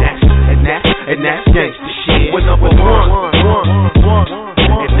 And that's gangsta shit. We're number one.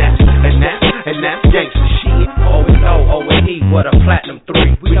 And that's gangsta shit. O&O, O&E, what a platinum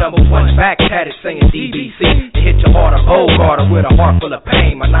 3. We number one, back at it saying DBC.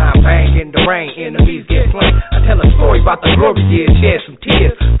 My 9 bang in the rain, enemies get slain. I tell a story about the glory years, shed some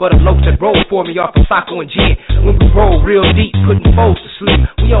tears for the locs that rolled for me off of Sacco and gin. When we roll real deep, putting foes to sleep.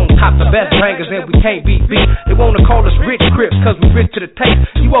 We on top, the best bangers, and we can't be beat. They wanna call us rich crips, cause we rich to the taste.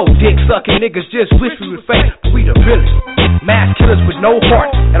 You old dick sucking niggas just wish we was fake, but we the realest. Mass killers with no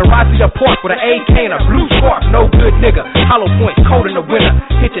heart. At a Razia Park with an AK and a blue spark. No good nigga. Hollow points, cold in the winter.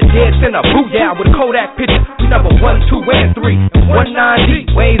 Hit your dead center, booyah with a Kodak picture. We number 1, 2, and 3.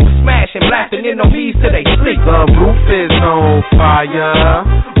 19D, waves to smash and blasting enemies till they sleep. The roof is on fire.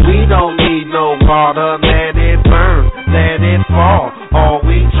 We don't need no water. Let it burn, let it fall. All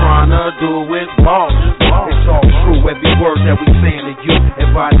we tryna do is ball. It's all true, every word that we saying to you.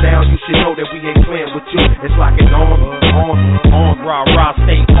 And by now you should know that we ain't playing with you. It's like an on. Rah,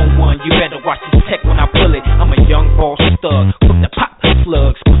 stay on one. You better watch this tech when I pull it. I'm a young boss thug, quick to pop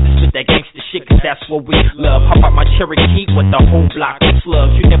slugs, quick to spit that gangster shit, cause that's what we love. Hop out my Cherokee with the whole block of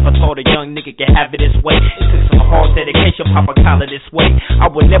slugs. You never thought a young nigga could have it this way. It took some hard dedication, pop a collar this way. I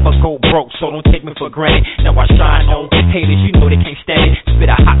would never go broke, so don't take me for granted. Now I shine on haters, you know they can't stand it. Spit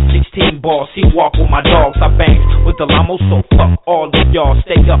a hot 16 ball, see walk with my dogs. I bang with the llamo, so fuck all of y'all.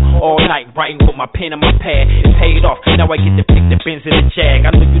 Stay up all night, writing with my pen and my pad. It paid off, now I get to pick the Benz in the Jag.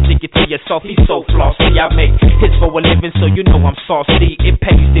 I know you think it to yourself, he's so flossy. I make hits for a living, so you know I'm saucy. It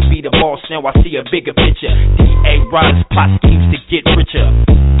pays to be the boss, now I see a bigger picture. D.A. Riders, plot schemes to get richer.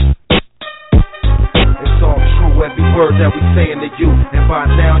 It's all true, every word that we saying to you. And by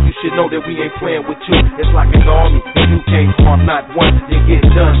now you should know that we ain't playing with you. It's like an army, if you can't harm not one, you get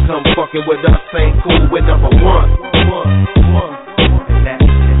done. Come fucking with us, ain't cool, we're number 1.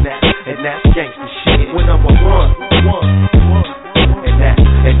 And that's gangsta shit. We're number 1.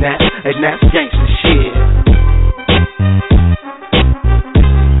 And that's gangsta shit.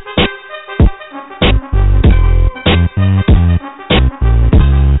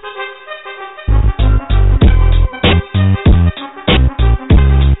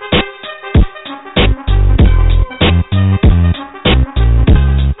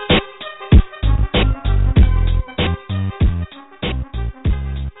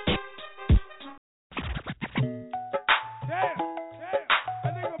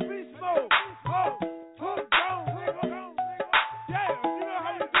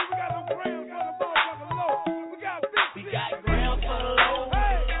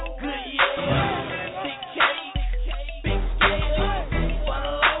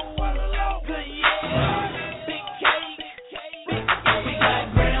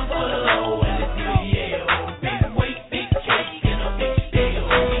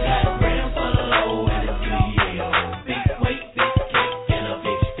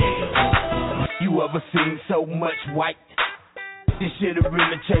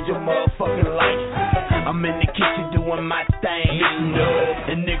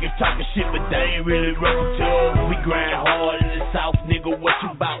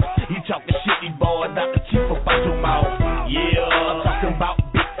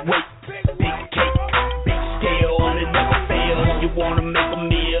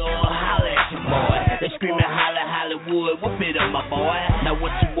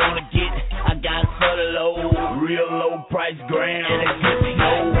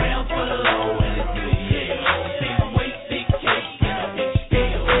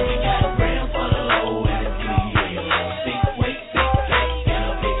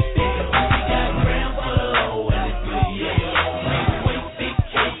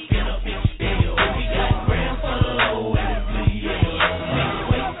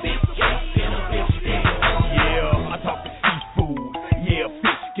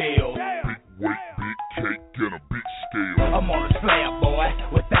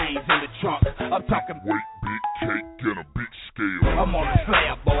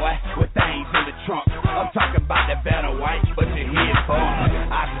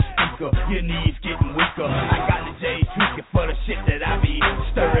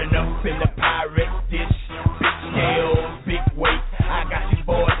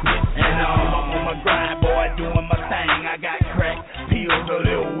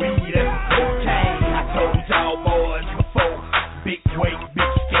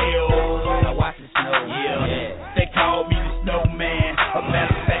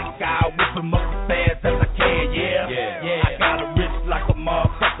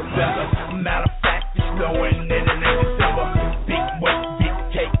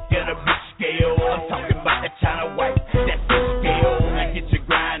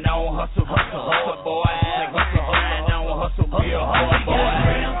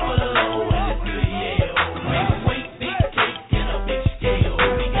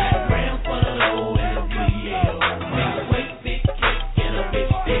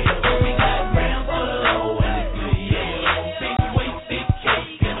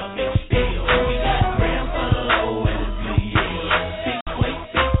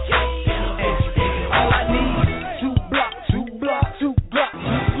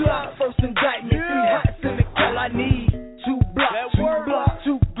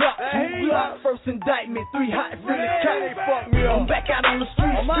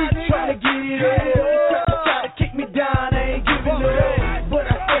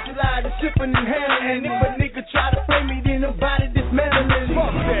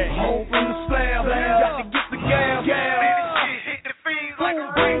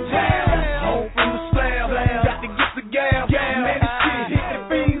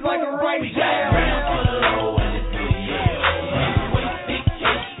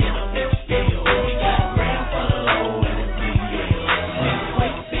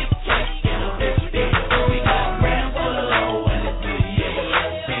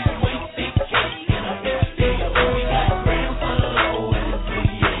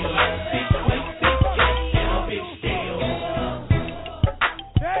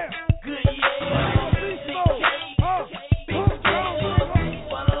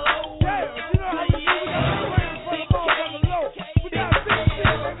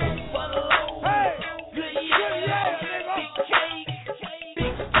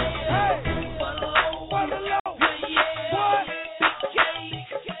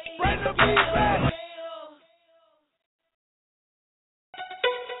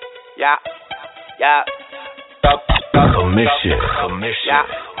 Yeah. Commission.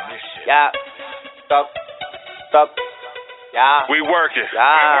 Yeah. Stuck. Yeah. We working.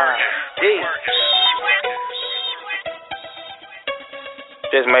 Yeah.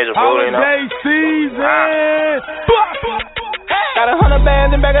 Just major bullying. Holiday season. Got 100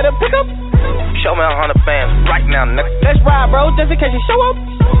 bands in back of the pickup. Show me 100 bands right now, nigga. Let's ride, bro, just in case you show up.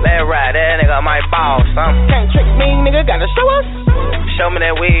 Let's ride, that nigga might ball something. Can't trick me, nigga, gotta show us. Show me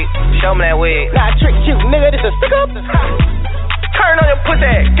that weed. Nah, I trick you, nigga, this a stick up. Turn on your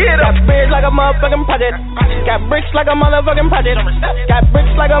pussy, get up. Got beards like a motherfucking project. Got bricks like a motherfucking project. Got bricks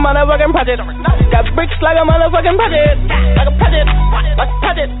like a motherfucking project. Got bricks like a motherfucking project. Like a project.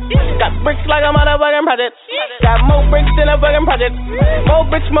 Got bricks like a motherfucking project. Got more bricks than a fucking project. More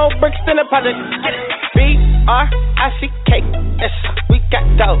bricks than a project. BRICK, we got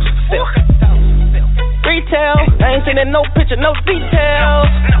those still. Retail, I ain't seen it, no picture, no details.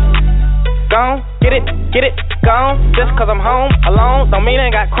 Gone, get it, gone. Just cause I'm home alone, don't mean I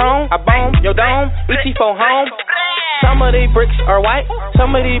ain't got chrome. I bone your dome, ET4 home. Some of these bricks are white,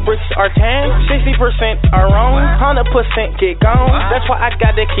 some of these bricks are tan. 60% are wrong, 100% get gone. That's why I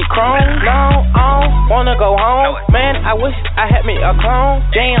got to keep chrome. No, I don't wanna go home. Man, I wish I had me a clone.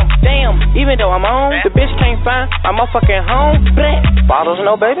 Damn, even though I'm on, the bitch can't find my motherfucking home. Bottles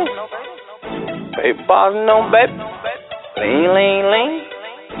no baby, baby bottles no baby. Lean.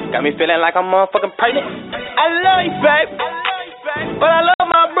 Got me feeling like I'm motherfucking pregnant. I love you, babe, but I love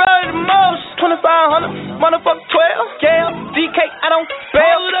my brother the most. 2,500, motherfucker 12. Yeah, DK, I don't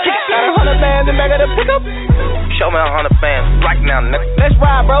fail. Got 100 bands in back of the pickup. Show me 100 bands right now, nigga. Let's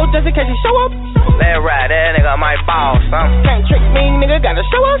ride, bro, just in case you show up. Let's ride, that nigga might ball something. Can't trick me, nigga, gotta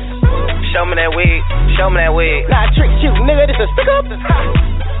show us. Show me that weed. Nah, I trick you, nigga, this a stick up.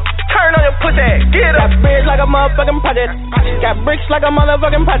 Turn on your pussy, get up. Got beards like a motherfucking project. Got bricks like a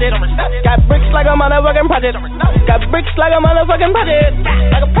motherfucking project. Got bricks like a motherfucking project. Got bricks like a motherfucking project.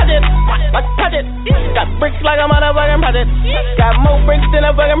 Like a project. Got bricks like a motherfucking project. Got more bricks than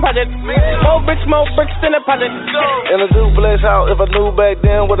a fucking project. More bricks than a project. In a duplex house, if I knew back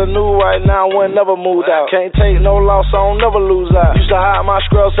then what I knew right now, I wouldn't never moved out. Can't take no loss, I don't never lose out. Used to hide my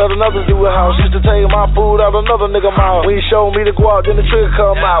scrubs, tell another do a house. Used to take my food out another nigga mouth. When you show me the guap, then the trigger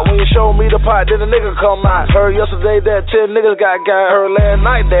come out. When you show me the pot, then the nigga come out. Heard yesterday that 10 niggas got. Heard last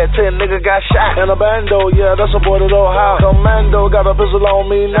night that 10 niggas got shot. And a bando, yeah, that's a boy that old house. Commando got a pistol on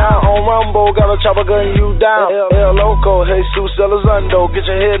me now. On Rumbo, got a chopper gun you down. El Loco, Jesus Elizondo, get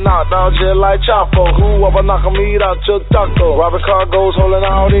your head knocked out just like Chapo. Who up a knock a meat out to taco. Robbing cargoes, holding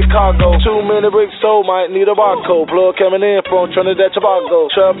all this cargo. Too many bricks sold, might need a barcode. Plug coming in from Trinidad Tobago.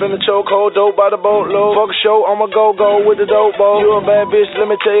 Trap in the chokehold, dope by the boatload. Fuck a show, I'ma go with the dope boy. You a bad bitch, let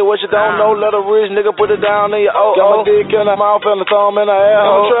me tell you what you don't know. Let a rich nigga put it down in your got my dick in her mouth and a thumb in her asshole.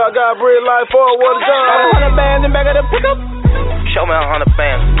 I'm sure I got bread like for what it's done. 100 bands in back of the pickup. Show me 100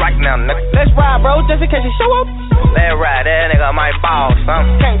 bands right now, nigga. Let's ride, bro, just in case you show up. Let's ride, that nigga might ball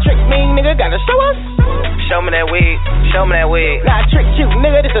something. Can't trick me, nigga, gotta show us. Show me that weed. Nah, I trick you,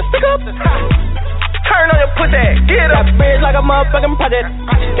 nigga, this a stick up. Turn on your pussy, get up. Got beards like a motherfucking project.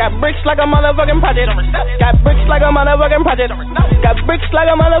 Got bricks like a motherfucking project. Got bricks like a motherfucking project. Got bricks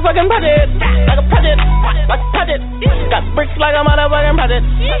like a motherfucking project. Like a project. Got bricks like a motherfucking project.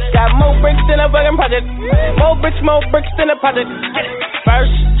 Got more bricks than a fucking project. More bricks than a project.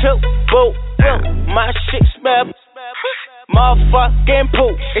 First two, boo, my shit smell motherfucking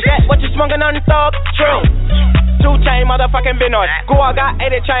poop. Is that what you smoking on the thug? True. 2 chain motherfucking Venos. Go, I got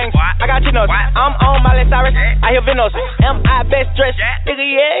 80 chains. I got chinos. I'm on Miley Cyrus. I hear Venos. M.I. best dressed. Nigga,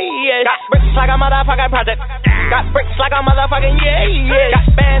 yeah. Got bricks like a motherfucking project. Got bricks like a motherfucking yeah. Got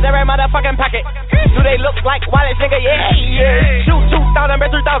bands every motherfucking pocket. Do they look like Wallace, nigga? Yeah. Shoot 2,000,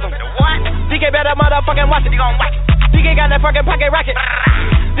 bet 3,000. What? DK better motherfucking watch it. You gon' watch it. DK got that fucking pocket rocket.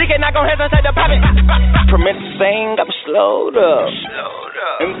 DK not gon' hesitate to pop it. Permit to sing, got me slowed up.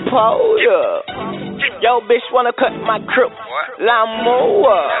 And pulled up. Yo, bitch wanna cut my crib.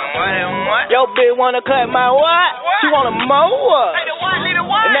 Lawnmower. Yo, bitch wanna cut my what? She wanna mower.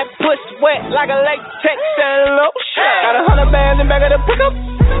 And that pussy wet like a latex and lotion. Got 100 bands in back of the pickup.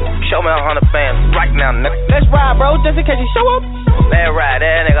 Show me 100 bands right now, nigga. Let's ride, bro, just in case you show up. Let's ride,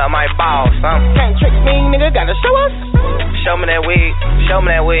 that nigga might ball something. Can't trick me, nigga, gotta show us. Show me that weed.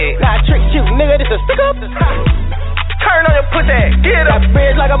 Nah, I trick you, nigga, this a stick up. Turn on your pussy, get up. Got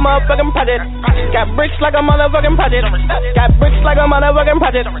beards like a motherfucking project. Got bricks like a motherfucking project. Got bricks like a motherfucking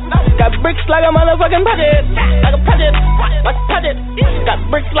project. Got bricks like a motherfucking project. Like a project. Got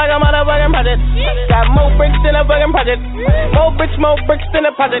bricks like a motherfucking project. Got more bricks than a fucking project. More bricks than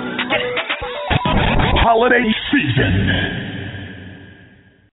a project. Holiday season.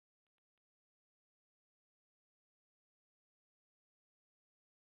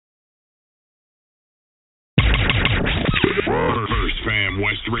 FM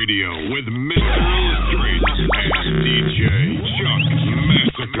West Radio with Mr. Illustrates and DJ Chuck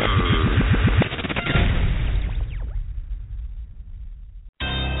Massacre.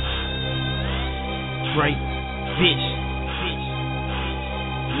 Right, bitch.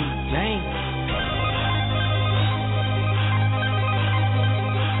 Gang.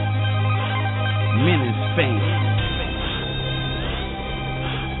 Menace fame.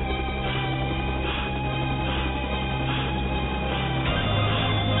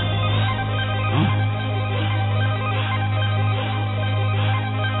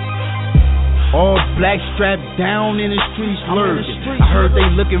 All black strapped down in the streets lurking. I heard they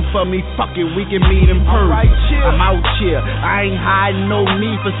looking for me, fuck it, we can meet in person. I'm out here, I ain't hiding, no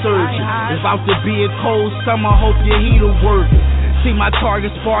need for searching. It's about to be a cold summer, hope your heater working. See my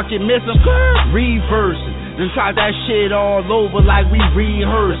target sparking, missing, reversing. Then try that shit all over like we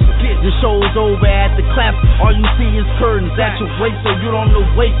rehearsing. The show's over at the clap, all you see is curtains at your waist, so you don't know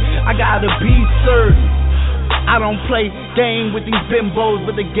wait. I gotta be certain. I don't play game with these bimbos,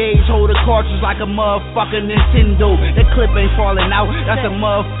 but the gauge hold the cartridge like a motherfucking Nintendo. That clip ain't falling out, that's a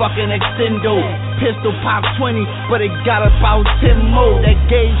motherfucking extendo. Pistol pop 20, but it got about 10 more. That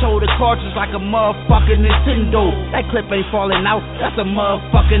gauge hold the cartridge like a motherfucking Nintendo. That clip ain't falling out, that's a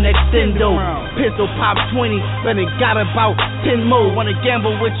motherfucking extendo. Pistol pop 20, but it got about 10 more. Wanna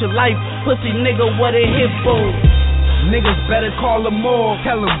gamble with your life, pussy nigga, what a hit for. Niggas better call them more,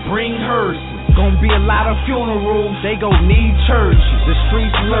 tell them bring hers. Gonna be a lot of funerals, they gon' need churches. The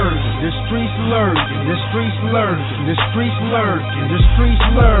streets lurking, the streets lurking, the streets lurking, the streets lurking, the streets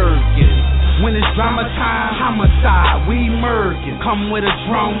lurking. When it's drama time, homicide, we murking. Come with a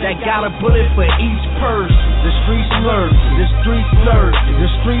drum that got a bullet for each person. The streets lurking, the streets lurking, the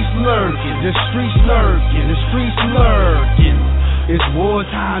streets lurking, the streets lurking, the streets lurking. It's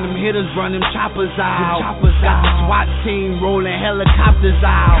wartime, them hitters run them choppers out. Got the SWAT team rolling helicopters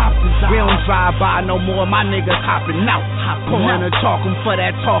out. We don't drive by no more, my niggas hopping out. Pouring a talking for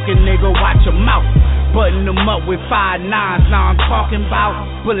that talking nigga, watch your mouth. Button them up with 5.9s, now I'm talking about.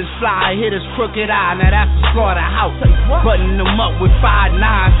 Bullets fly, hit his crooked eye, now that's the slaughterhouse. Button them up with 5.9s,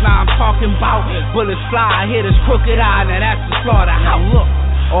 now I'm talking about. Bullets fly, hit his crooked eye, now that's the slaughterhouse. Look.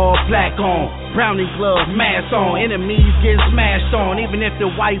 All black on, brownie gloves, mask on. Enemies get smashed on, even if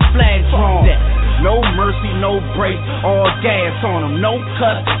the white flag's drawn. No mercy, no break, all gas on them. No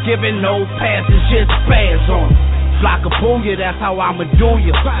cuts, giving no passes, just spaz on them. Block a booyah, that's how I'ma do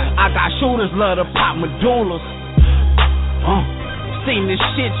ya. I got shooters, love to pop medullas. Seen this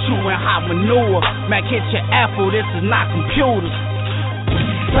shit chewing hot manure. Mac hit your apple, this is not computers.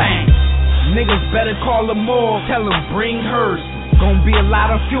 Bang. Niggas better call them more, tell them bring hers. Gonna be a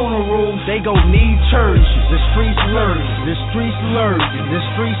lot of funerals, they gon' need churches. The streets lurking, the streets lurking, the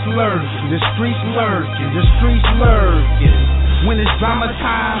streets lurking, the streets lurking, the streets lurking. When it's drama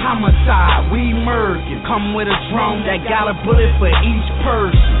time, homicide, we murking. Come with a drum that got a bullet for each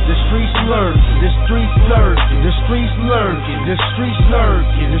person. The streets lurking, the streets lurking, the streets lurking, the streets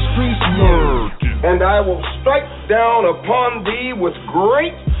lurking, the streets lurking. And I will strike down upon thee with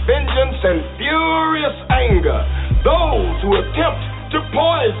great vengeance and furious anger those who attempt to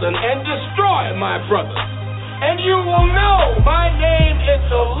poison and destroy my brothers. And you will know my name is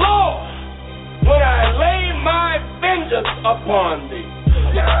the Lord when I lay my vengeance upon thee.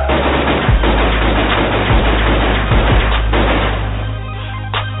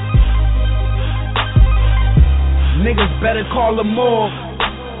 Niggas better call them more.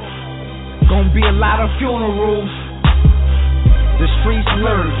 Gonna be a lot of funerals. The streets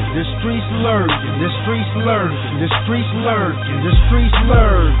lurking, the streets lurking, the streets lurking, the streets lurking, the streets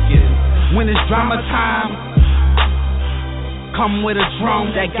lurking. When it's drama time, come with a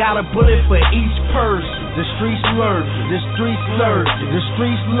drum that got a bullet for each person. The streets lurking, the streets lurking, the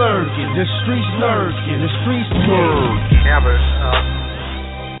streets lurking, the streets lurking, the streets lurking. Yeah, but